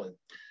 especially,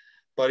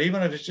 but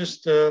even if it's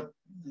just,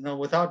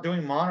 without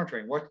doing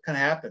monitoring, what can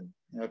happen?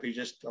 If you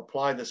just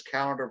apply this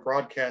calendar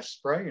broadcast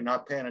spray, you're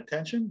not paying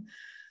attention,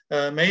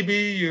 maybe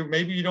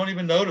you don't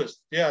even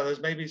notice. Yeah,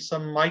 there's maybe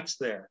some mites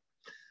there.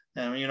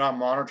 And you're not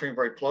monitoring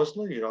very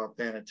closely, you're not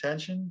paying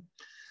attention.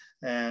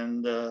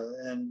 And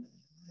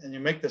you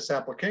make this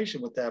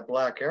application with that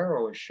black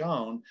arrow as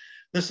shown.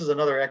 This is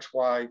another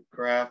XY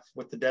graph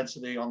with the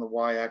density on the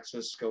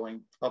Y-axis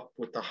going up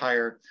with the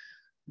higher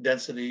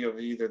density of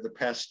either the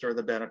pest or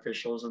the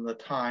beneficials, and the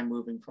time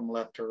moving from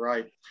left to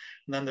right.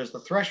 And then there's the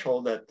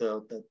threshold,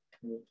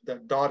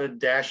 that dotted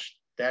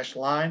dash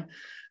line.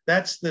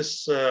 That's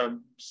this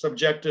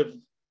subjective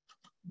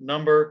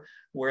number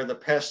where the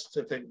pest,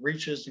 if it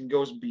reaches and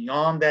goes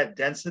beyond that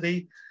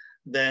density,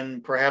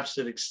 then perhaps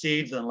it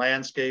exceeds in the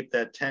landscape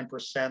that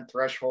 10%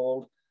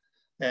 threshold,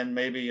 and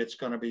maybe it's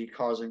going to be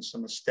causing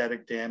some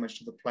aesthetic damage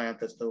to the plant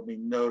that will be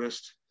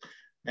noticed,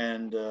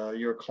 and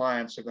your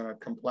clients are going to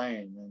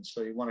complain. And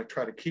so you want to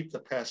try to keep the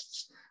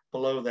pests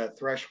below that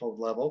threshold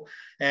level.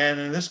 And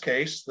in this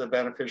case, the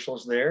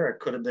beneficials there, it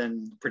could have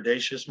been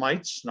predaceous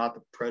mites, not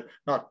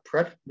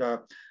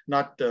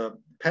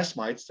pest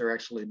mites. They're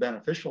actually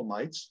beneficial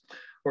mites,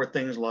 or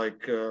things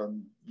like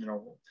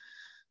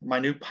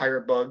minute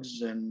pirate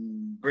bugs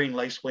and green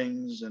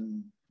lacewings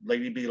and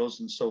lady beetles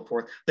and so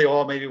forth. They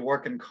all maybe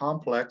work in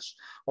complex,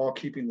 all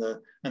keeping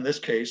in this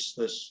case,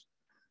 this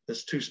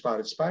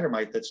two-spotted spider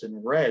mite that's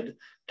in red,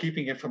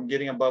 keeping it from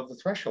getting above the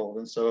threshold.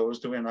 And so it was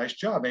doing a nice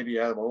job. Maybe you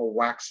have a little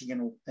waxing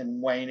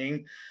and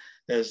waning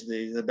as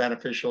the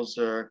beneficials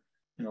are,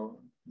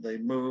 they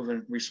move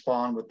and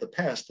respond with the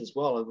pest as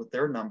well as with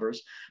their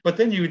numbers. But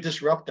then you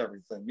disrupt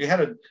everything.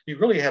 You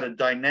really had a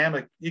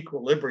dynamic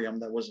equilibrium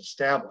that was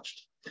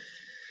established.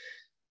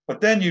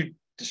 But then you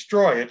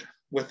destroy it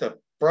with a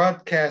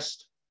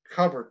broadcast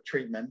cover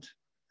treatment,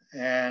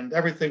 and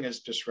everything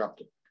is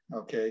disrupted.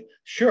 Okay,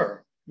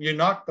 sure, you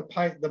knock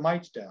the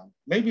mites down.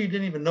 Maybe you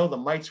didn't even know the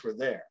mites were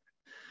there.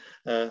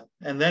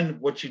 And then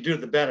what you do to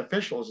the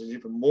beneficials is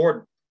even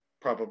more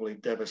probably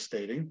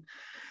devastating.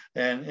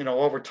 And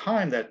over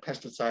time, that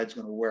pesticide is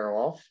going to wear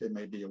off. It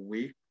may be a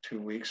week, 2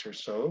 weeks or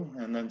so,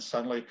 and then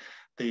suddenly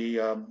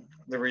the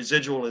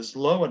residual is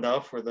low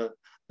enough where the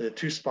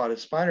two-spotted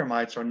spider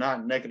mites are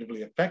not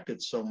negatively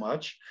affected so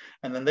much,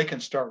 and then they can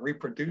start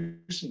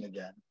reproducing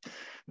again.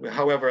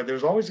 However,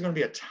 there's always going to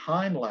be a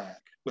time lag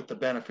with the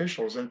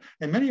beneficials,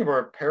 and many of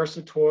our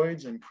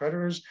parasitoids and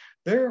predators,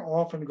 they're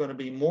often going to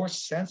be more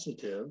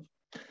sensitive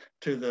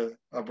to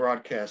a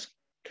broadcast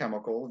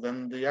chemical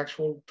than the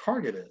actual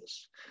target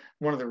is.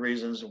 One of the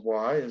reasons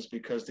why is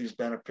because these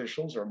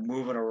beneficials are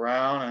moving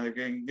around and they're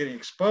getting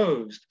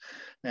exposed,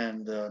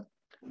 and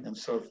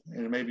so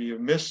maybe you've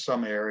missed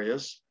some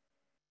areas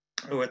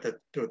with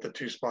the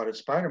two-spotted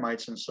spider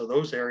mites, and so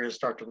those areas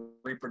start to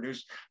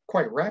reproduce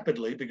quite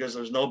rapidly because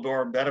there's no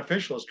more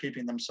beneficials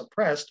keeping them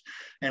suppressed.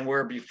 And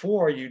where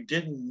before you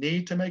didn't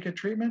need to make a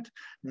treatment,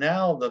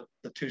 now the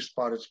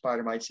two-spotted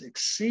spider mites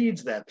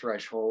exceeds that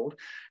threshold.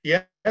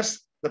 Yes,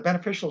 the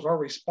beneficials are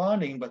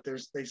responding, but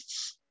they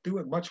do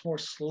it much more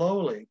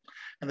slowly,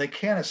 and they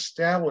can't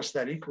establish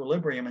that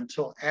equilibrium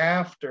until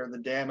after the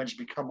damage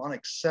become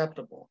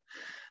unacceptable.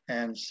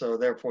 And so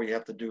therefore you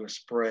have to do a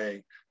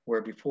spray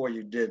where before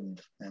you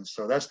didn't. And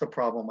so that's the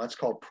problem. That's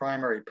called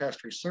primary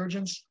pest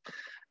resurgence.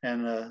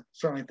 And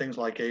certainly things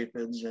like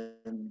aphids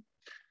and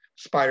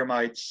spider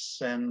mites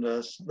and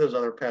there's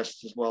other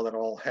pests as well that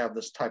all have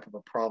this type of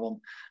a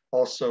problem.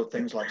 Also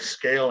things like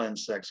scale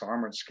insects,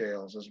 armored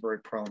scales is very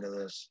prone to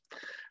this.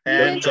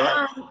 And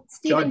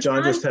Stephen,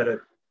 John just had a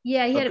he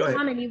had a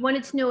comment. Ahead. He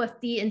wanted to know if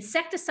the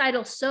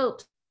insecticidal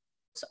soaps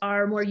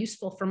are more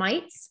useful for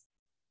mites.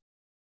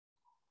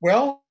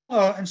 Well,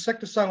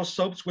 insecticidal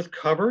soaps with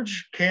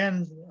coverage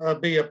can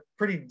be a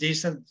pretty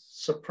decent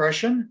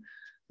suppression.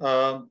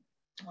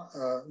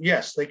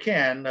 Yes, they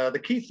can.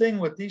 The key thing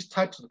with these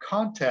types of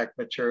contact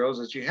materials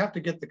is you have to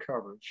get the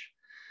coverage,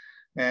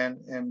 and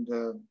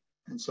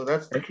so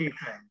that's the key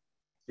thing.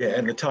 Yeah,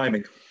 and the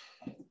timing.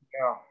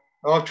 Yeah.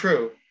 Oh,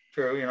 true,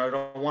 true. You know, I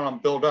don't want them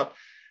build up.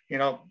 You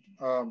know,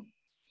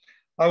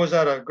 I was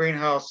at a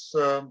greenhouse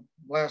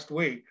last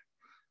week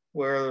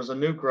where there was a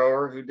new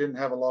grower who didn't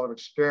have a lot of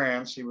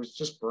experience. He was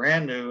just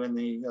brand new in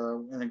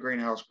the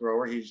greenhouse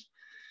grower. He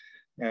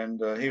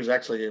was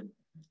actually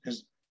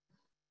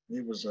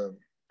he was a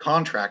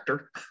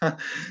contractor,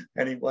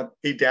 and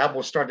he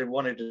started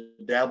wanting to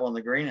dabble in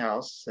the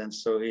greenhouse, and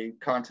so he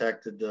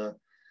contacted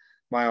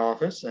my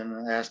office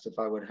and asked if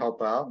I would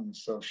help out. And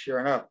so sure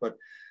enough, but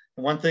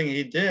one thing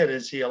he did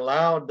is he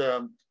allowed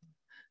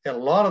had a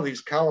lot of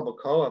these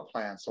calabacoa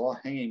plants, all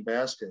hanging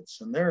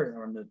baskets, and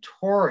they're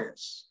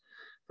notorious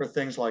for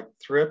things like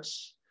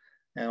thrips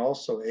and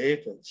also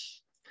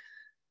aphids.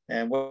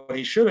 And what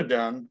he should have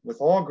done,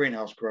 with all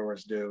greenhouse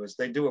growers do, is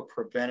they do a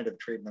preventative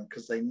treatment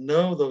because they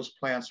know those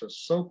plants are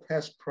so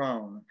pest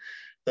prone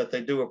that they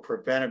do a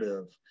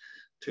preventative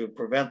to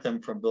prevent them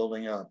from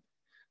building up.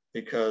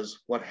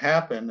 Because what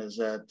happened is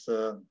that,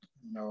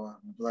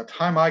 by the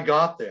time I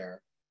got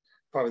there,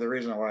 probably the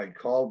reason why he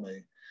called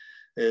me,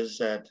 is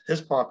that his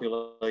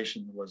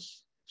population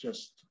was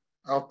just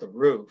out the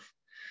roof.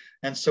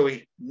 And so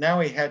he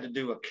had to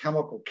do a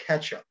chemical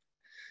catch-up.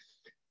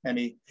 And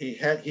he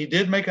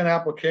did make an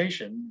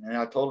application, and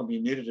I told him he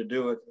needed to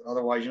do it,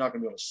 otherwise you're not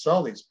going to be able to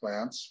sell these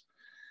plants,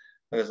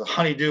 because the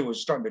honeydew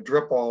was starting to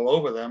drip all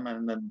over them,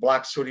 and then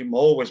black sooty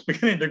mold was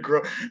beginning to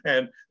grow.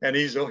 And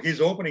he's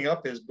opening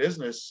up his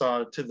business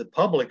to the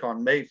public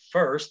on May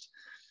 1st,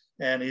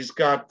 and he's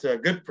got a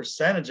good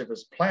percentage of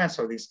his plants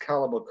are these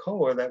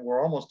calabacoa that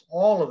were almost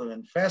all of them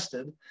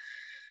infested.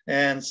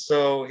 And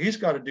so he's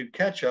got to do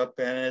catch up,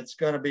 and it's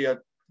going to be a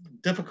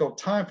difficult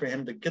time for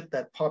him to get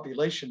that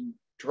population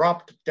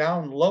dropped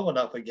down low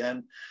enough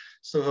again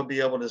so he'll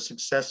be able to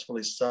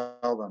successfully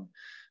sell them.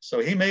 So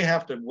he may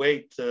have to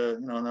wait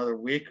another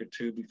week or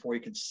two before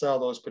he can sell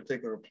those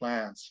particular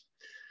plants.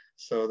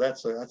 So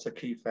that's a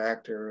key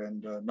factor,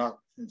 and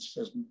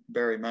as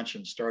Barry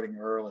mentioned, starting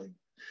early.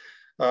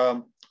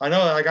 I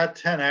know I got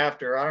 10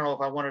 after. I don't know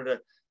if I wanted to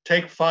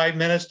take 5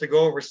 minutes to go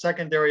over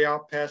secondary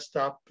pest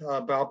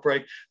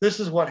outbreak. This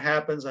is what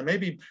happens, and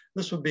maybe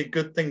this would be a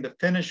good thing to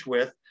finish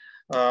with,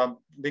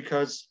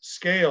 because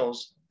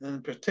scales,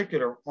 in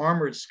particular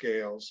armored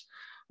scales,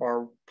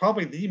 are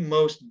probably the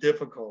most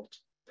difficult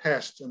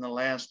pest in the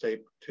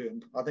landscape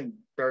I think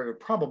Barry would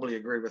probably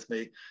agree with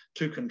me,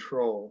 to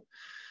control.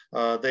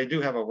 They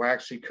do have a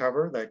waxy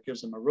cover that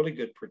gives them a really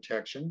good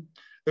protection.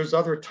 There's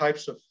other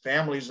types of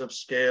families of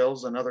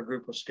scales, another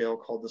group of scale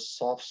called the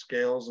soft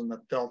scales and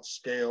the felt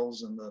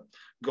scales and the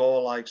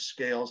gall-like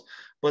scales,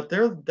 but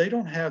they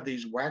don't have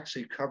these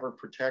waxy cover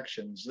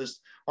protections. This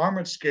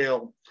armored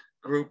scale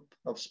group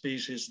of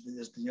species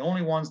is the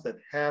only ones that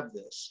have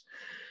this.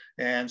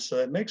 And so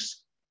it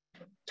makes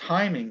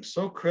timing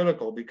so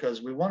critical,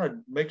 because we want to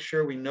make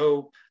sure we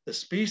know the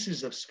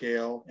species of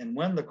scale and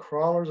when the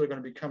crawlers are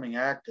going to be becoming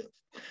active.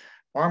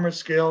 Armored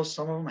scales,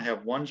 some of them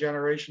have 1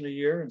 generation a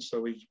year, and so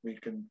we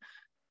can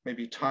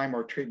maybe time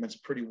our treatments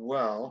pretty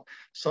well.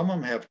 Some of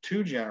them have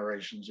 2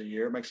 generations a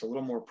year, makes it a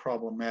little more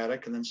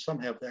problematic, and then some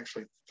have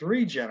actually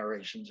 3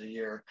 generations a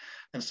year.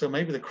 And so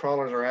maybe the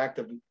crawlers are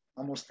active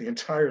almost the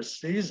entire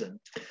season.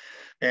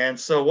 And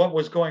so what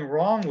was going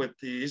wrong with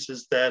these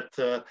is that,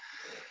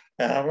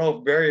 I don't know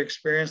if Barry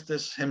experienced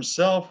this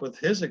himself with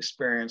his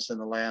experience in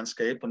the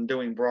landscape and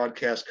doing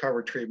broadcast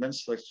cover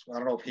treatments. I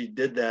don't know if he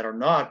did that or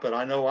not, but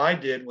I know I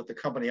did with the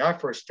company I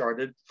first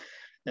started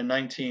in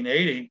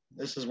 1980.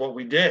 This is what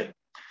we did.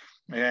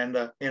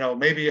 And,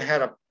 maybe you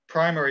had a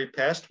primary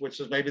pest, which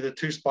is maybe the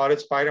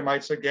 2-spotted spider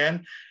mites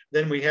again.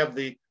 Then we have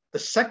the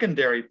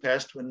secondary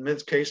pest, in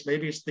this case,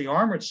 maybe it's the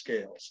armored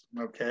scales,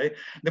 okay?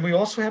 Then we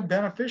also have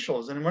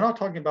beneficials, and we're not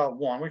talking about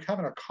one, we're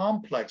having a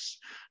complex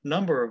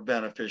number of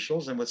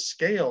beneficials, and with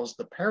scales,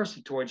 the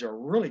parasitoids are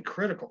really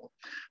critical.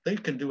 They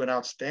can do an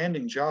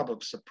outstanding job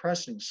of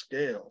suppressing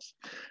scales.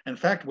 In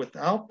fact,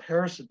 without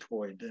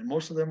parasitoid, and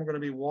most of them are going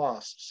to be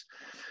wasps,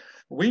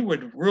 we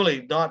would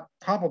really not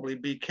probably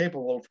be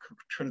capable of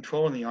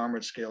controlling the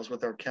armored scales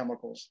with our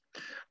chemicals.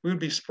 We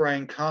would be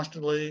spraying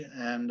constantly,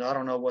 and I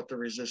don't know what the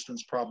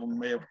resistance problem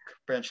may have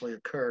eventually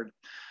occurred.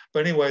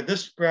 But anyway,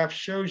 this graph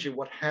shows you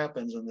what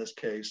happens in this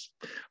case.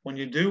 When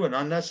you do an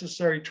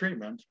unnecessary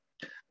treatment,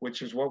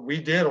 which is what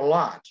we did a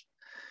lot,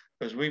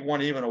 because we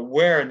weren't even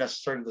aware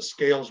necessarily the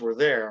scales were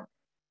there.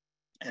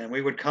 And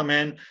we would come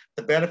in,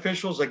 the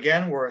beneficials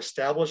again were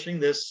establishing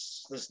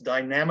this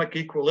dynamic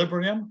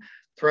equilibrium.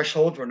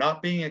 Thresholds were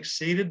not being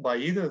exceeded by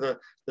either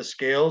the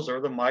scales or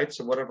the mites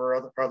or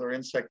whatever other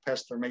insect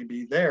pests there may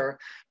be there.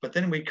 But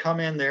then we come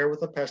in there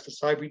with a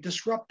pesticide, we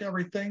disrupt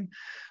everything.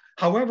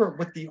 However,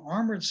 with the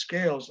armored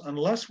scales,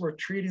 unless we're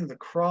treating the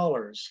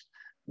crawlers,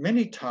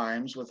 many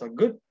times with a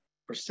good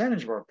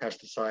percentage of our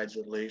pesticides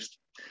at least,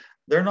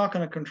 they're not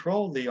going to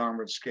control the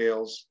armored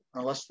scales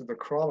unless they're the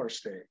crawler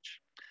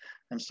stage.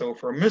 And so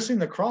if we're missing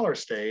the crawler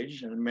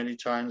stage, and many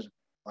times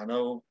I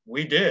know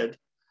we did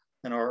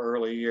in our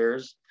early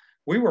years,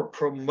 we were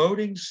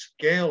promoting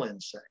scale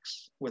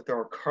insects with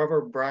our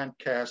cover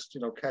broadcast,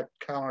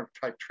 counter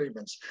type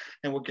treatments.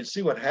 And we can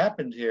see what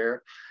happened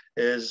here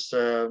is,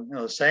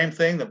 the same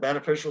thing. The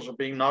beneficials are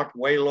being knocked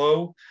way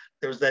low.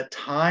 There's that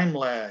time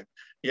lag.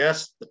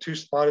 Yes, the 2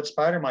 spotted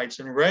spider mites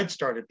in red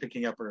started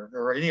picking up,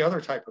 or any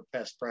other type of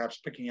pest, perhaps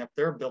picking up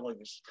their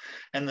abilities.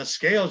 And the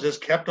scales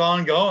just kept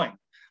on going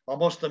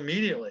almost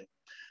immediately.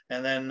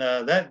 And then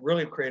that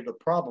really created a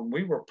problem.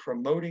 We were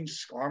promoting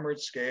armored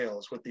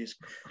scales with these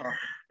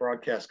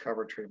broadcast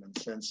cover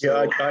treatments. And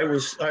so, yeah, I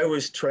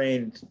was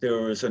trained.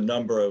 There was a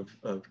number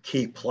of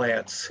key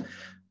plants,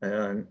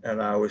 and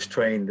I was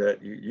trained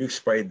that you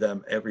sprayed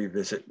them every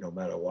visit, no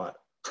matter what.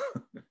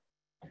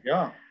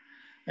 yeah,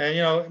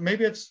 and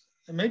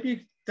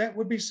maybe that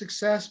would be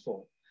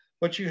successful,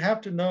 but you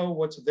have to know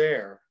what's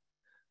there.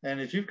 And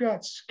if you've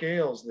got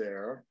scales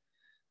there,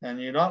 and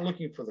you're not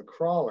looking for the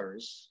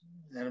crawlers,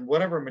 and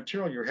whatever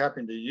material you're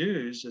having to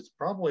use, it's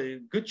probably a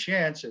good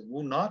chance it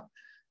will not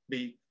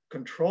be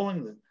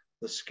controlling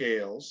the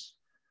scales.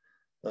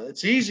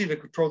 It's easy to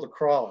control the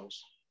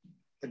crawlers.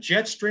 A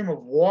jet stream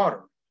of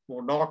water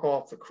will knock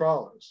off the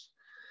crawlers.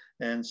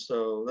 And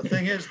so the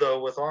thing is,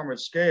 though, with armored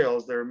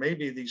scales, there may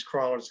be these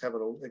crawlers have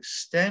an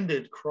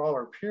extended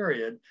crawler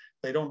period.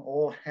 They don't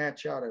all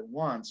hatch out at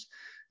once.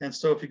 And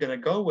so if you're going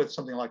to go with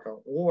something like an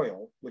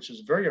oil, which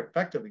is very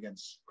effective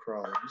against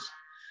crawlers,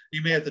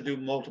 you may have to do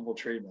multiple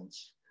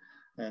treatments.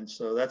 And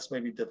so that's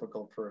maybe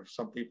difficult for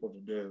some people to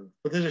do.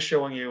 But this is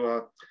showing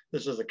you,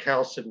 this is a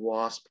chalcid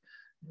wasp.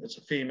 It's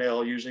a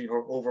female using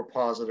her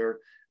ovipositor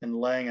and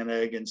laying an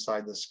egg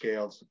inside the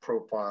scale. It's a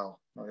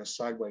profile, like a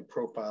sideway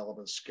profile of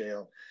a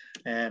scale.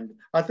 And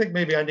I think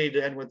maybe I need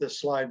to end with this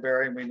slide,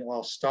 Barry.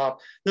 I'll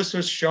stop. This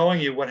is showing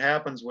you what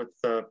happens with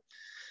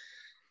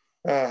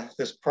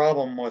this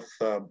problem with,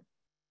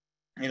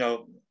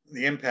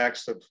 the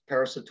impacts of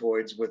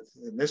parasitoids with,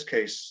 in this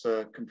case,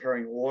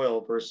 comparing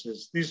oil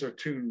versus, these are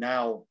 2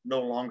 now no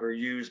longer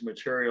used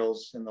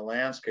materials in the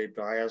landscape,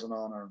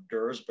 diazinon or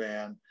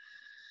dursban.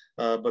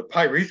 But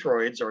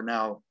pyrethroids are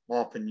now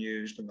often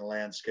used in the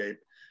landscape,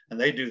 and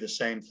they do the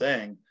same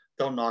thing.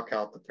 They'll knock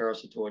out the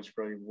parasitoids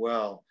really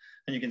well.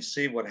 And you can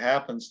see what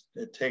happens.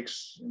 It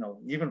takes,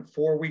 even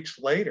 4 weeks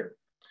later,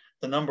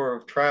 the number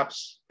of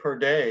traps per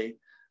day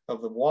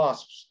of the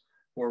wasps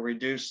were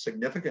reduced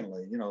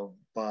significantly,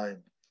 by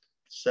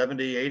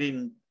 70,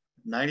 80,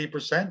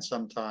 90%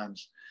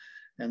 sometimes.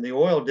 And the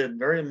oil did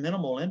very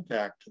minimal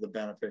impact to the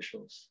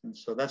beneficials. And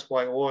so that's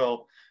why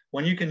oil,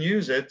 when you can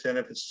use it, and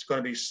if it's going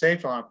to be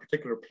safe on a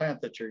particular plant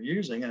that you're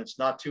using, and it's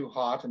not too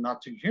hot and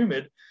not too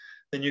humid,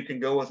 then you can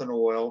go with an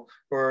oil,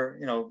 or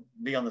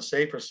be on the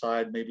safer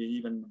side, maybe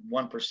even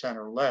 1%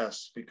 or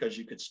less, because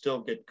you could still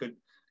get good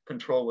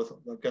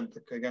control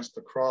against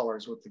the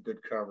crawlers with the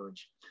good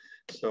coverage.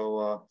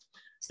 So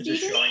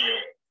just showing you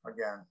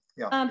again.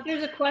 Yeah.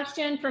 There's a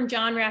question from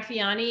John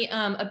Raffiani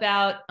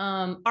about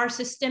are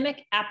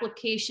systemic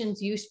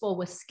applications useful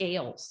with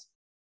scales?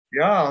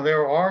 Yeah,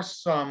 there are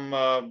some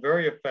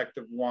very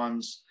effective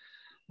ones.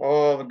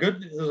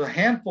 There's a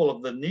handful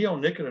of the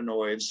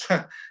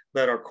neonicotinoids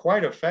that are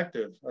quite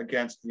effective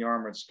against the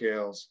armored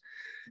scales.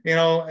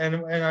 And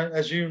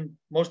as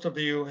most of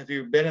you, if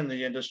you've been in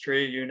the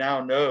industry, you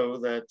now know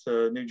that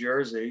New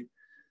Jersey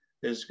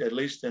is, at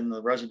least in the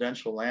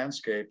residential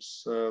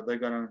landscapes, they're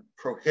going to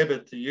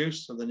prohibit the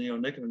use of the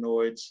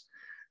neonicotinoids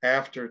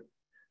after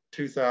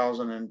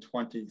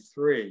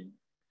 2023.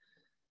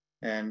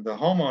 And the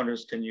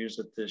homeowners can use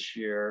it this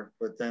year,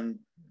 but then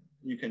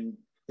they're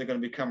going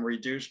to become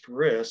reduced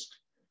risk.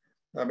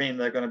 They're going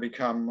to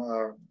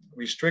become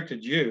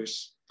restricted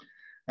use.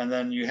 And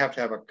then you have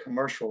to have a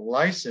commercial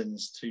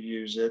license to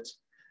use it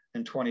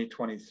in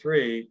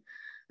 2023.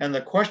 And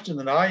the question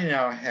that I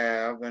now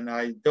have, and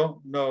I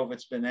don't know if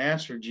it's been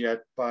answered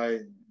yet by,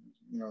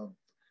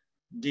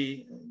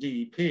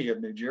 DEP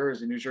of New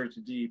Jersey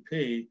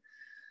DEP,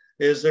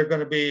 is there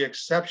going to be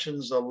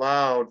exceptions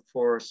allowed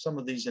for some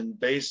of these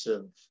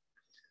invasive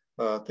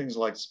things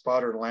like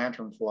spotted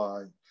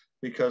lanternfly?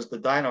 Because the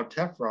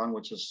dinotefron,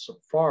 which is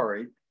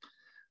safari,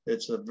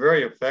 it's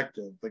very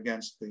effective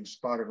against the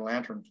spotted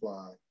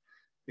lanternfly.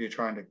 You're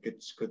trying to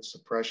get good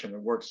suppression.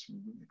 It works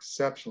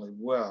exceptionally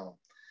well.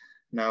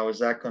 Now, is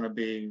that going to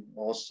be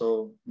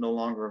also no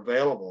longer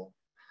available?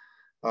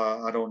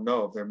 I don't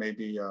know if there may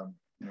be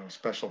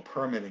special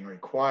permitting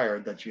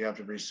required that you have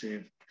to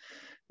receive.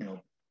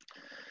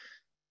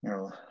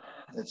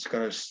 It's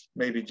going to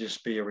maybe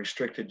just be a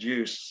restricted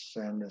use,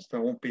 and it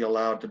won't be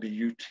allowed to be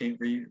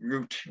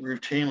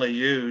routinely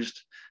used,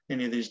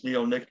 any of these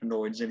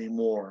neonicotinoids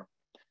anymore.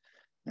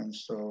 And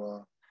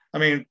so,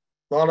 a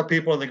lot of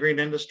people in the green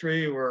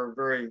industry were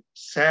very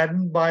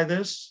saddened by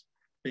this,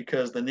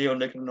 because the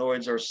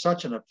neonicotinoids are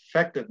such an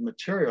effective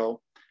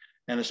material,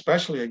 and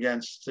especially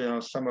against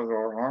some of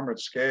our armored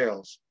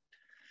scales.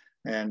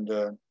 And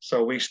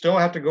so we still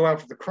have to go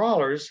after the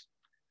crawlers,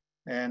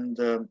 and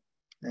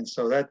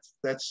so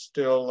that's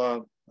still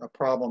a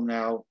problem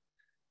now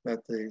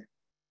that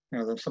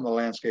some of the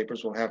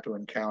landscapers will have to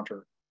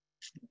encounter,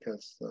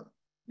 because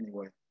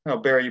anyway,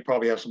 Barry, you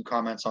probably have some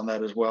comments on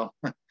that as well.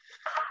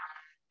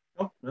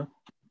 Oh, no,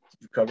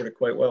 you covered it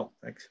quite well.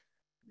 Thanks.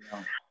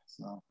 Yeah,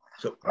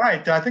 so, all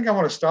right, I think I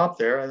want to stop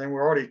there. And then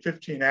we're already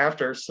 15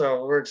 after,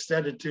 so we're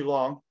extended too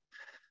long.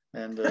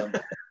 And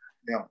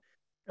yeah.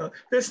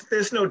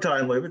 There's no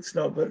time limits,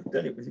 no, but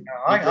anyway.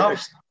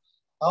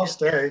 I'll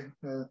stay.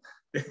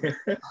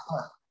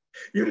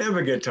 You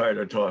never get tired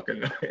of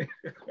talking.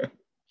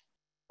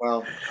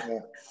 Well, yeah.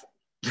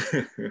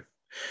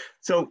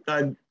 So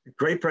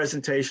great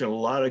presentation, a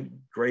lot of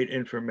great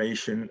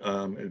information.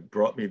 It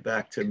brought me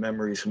back to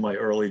memories from my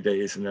early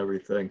days and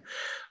everything.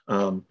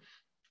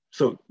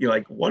 So,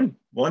 like one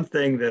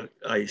thing that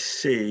I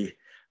see,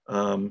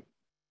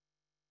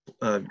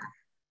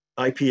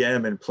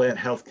 IPM and plant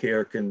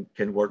healthcare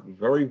can work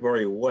very,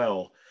 very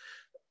well,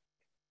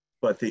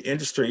 but the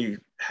industry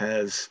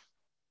has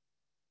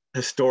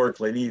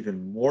historically, and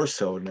even more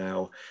so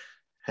now,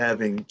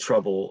 having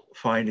trouble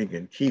finding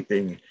and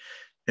keeping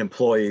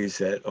employees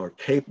that are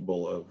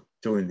capable of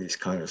doing these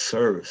kind of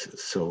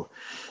services. So,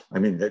 I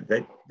mean,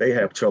 they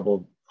have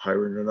trouble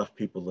hiring enough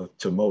people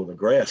to mow the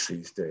grass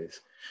these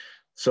days.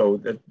 So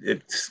that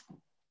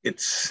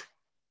it's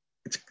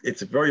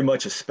very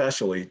much,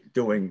 especially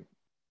doing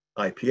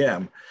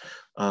IPM.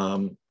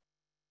 And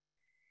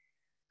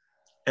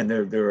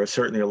there are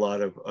certainly a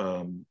lot of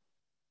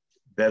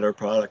better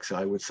products,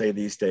 I would say,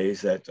 these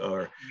days that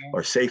are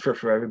safer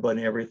for everybody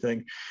and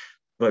everything.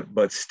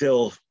 But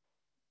still,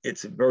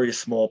 it's a very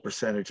small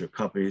percentage of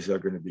companies that are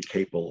going to be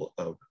capable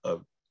of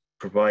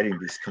providing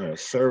these kind of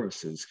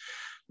services.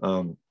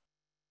 So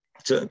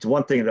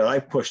one thing that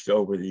I've pushed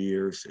over the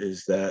years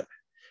is that,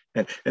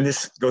 and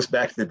this goes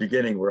back to the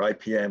beginning where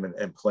IPM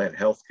and plant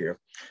healthcare,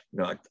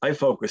 I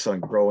focus on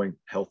growing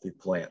healthy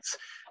plants.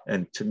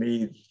 And to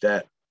me,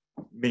 that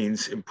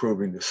means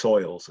improving the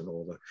soils and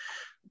all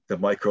the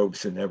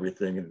microbes and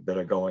everything that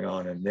are going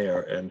on in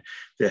there. And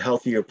the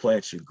healthier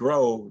plants you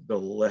grow, the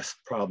less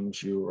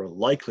problems you are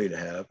likely to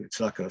have. It's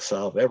not going to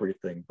solve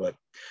everything, but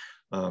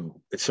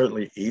it's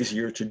certainly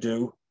easier to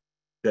do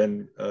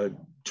than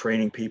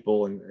training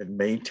people and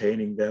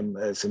maintaining them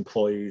as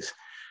employees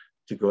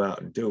to go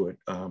out and do it.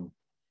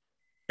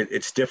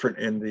 It's different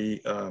in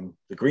the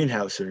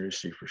greenhouse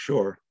industry for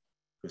sure,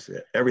 because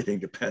everything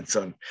depends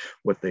on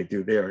what they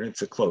do there, and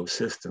it's a closed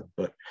system.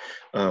 But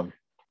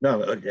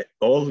no,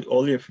 all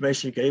the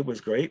information you gave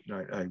was great, and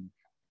I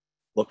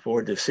look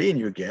forward to seeing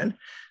you again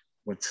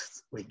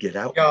once we get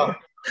out. Yeah,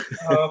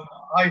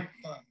 I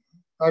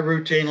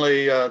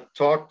routinely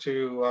talk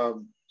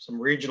to some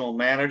regional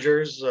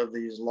managers of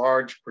these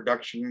large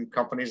production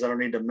companies. I don't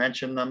need to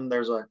mention them.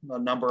 There's a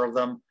number of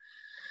them.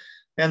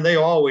 And they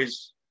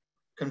always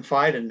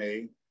confide in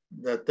me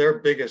that their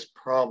biggest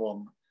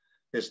problem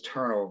is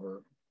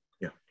turnover.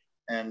 Yeah.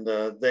 And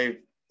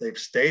they've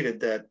stated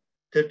that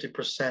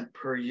 50%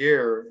 per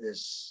year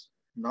is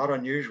not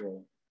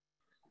unusual.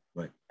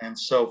 Right. And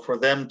so for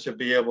them to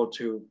be able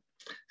to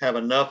have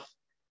enough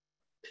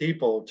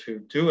people to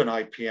do an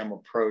IPM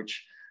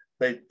approach,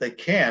 they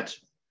can't.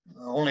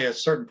 Only a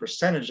certain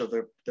percentage of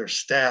their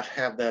staff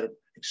have that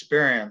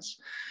experience.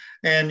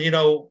 And,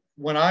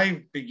 when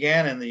I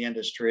began in the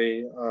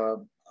industry,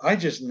 I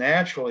just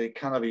naturally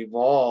kind of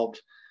evolved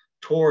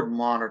toward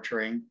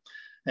monitoring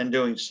and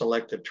doing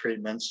selective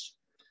treatments.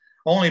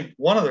 Only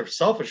one of the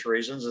selfish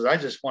reasons is I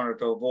just wanted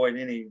to avoid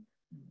any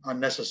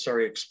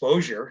unnecessary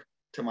exposure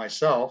to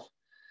myself,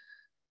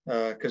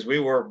 because we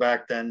were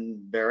back then,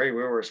 Barry,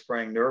 we were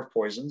spraying nerve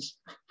poisons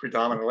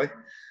predominantly,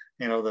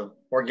 the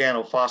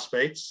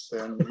organophosphates,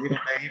 and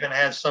they even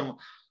had some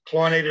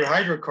chlorinated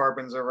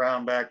hydrocarbons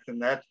around back in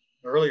that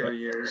earlier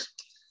years.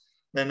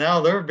 And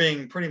now they're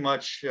being pretty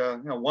much,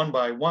 one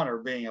by one are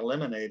being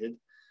eliminated,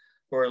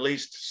 or at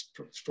least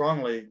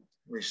strongly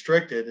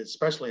restricted,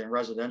 especially in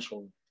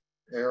residential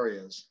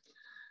areas.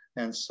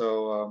 And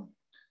so,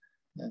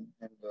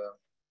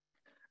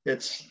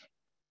 it's,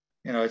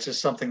 it's just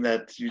something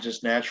that you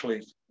just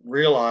naturally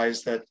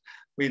realize that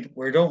we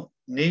don't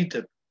need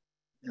to,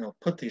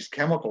 put these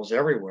chemicals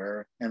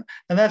everywhere. And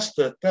that's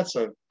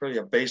really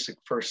a basic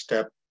first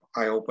step,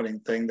 eye-opening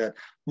thing that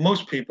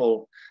most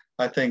people,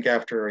 I think,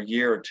 after a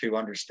year or two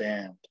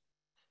understand,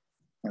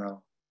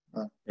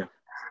 Yeah.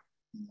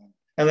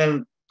 And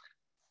then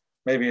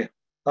maybe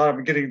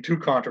I'm getting too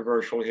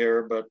controversial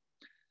here, but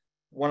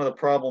one of the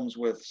problems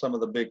with some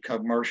of the big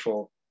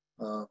commercial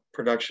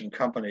production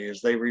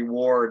companies, they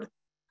reward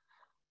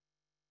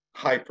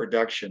high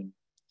production,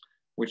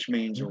 which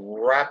means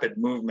rapid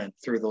movement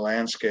through the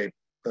landscape,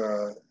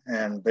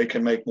 and they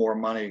can make more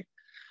money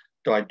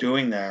by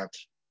doing that.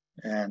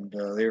 And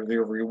they're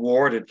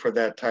rewarded for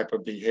that type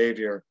of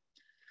behavior.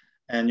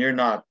 And you're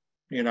not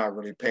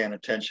really paying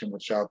attention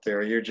what's out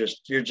there.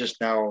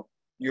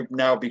 You've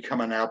now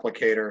become an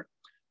applicator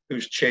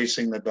who's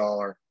chasing the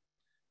dollar,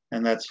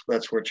 and that's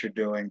what you're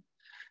doing.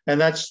 And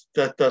that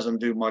doesn't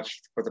do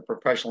much for the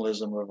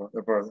professionalism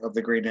of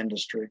the green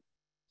industry.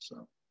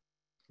 So,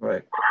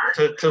 right.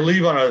 To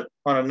leave on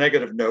a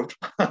negative note.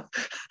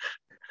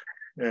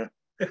 Yeah.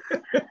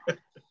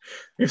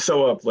 You're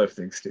so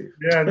uplifting, Steve.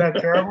 Yeah, isn't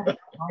that terrible?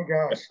 My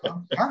gosh,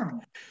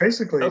 I'm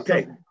basically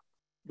Okay.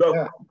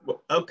 Yeah.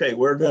 Okay,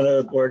 we're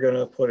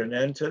gonna put an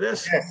end to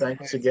this. Yes,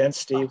 Thanks please. again,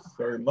 Steve,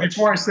 very much.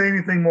 Before I say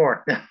anything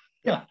more.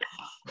 Yeah.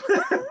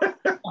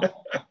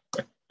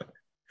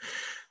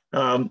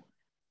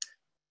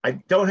 I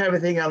don't have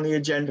anything on the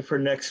agenda for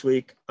next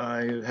week.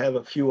 I have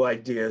a few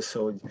ideas,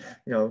 so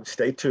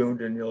stay tuned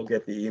and you'll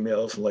get the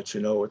emails and let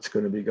you know what's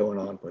going to be going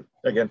on. But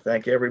again,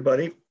 thank you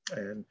everybody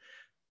and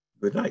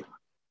good night.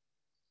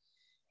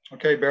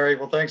 Okay, Barry.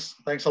 Well, thanks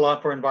a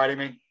lot for inviting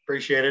me.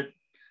 Appreciate it.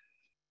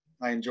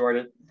 I enjoyed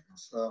it.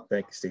 So,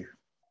 thank you, Steve.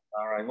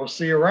 All right, we'll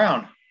see you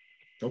around.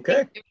 Okay.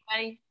 Thanks,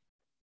 everybody.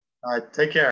 All right, take care.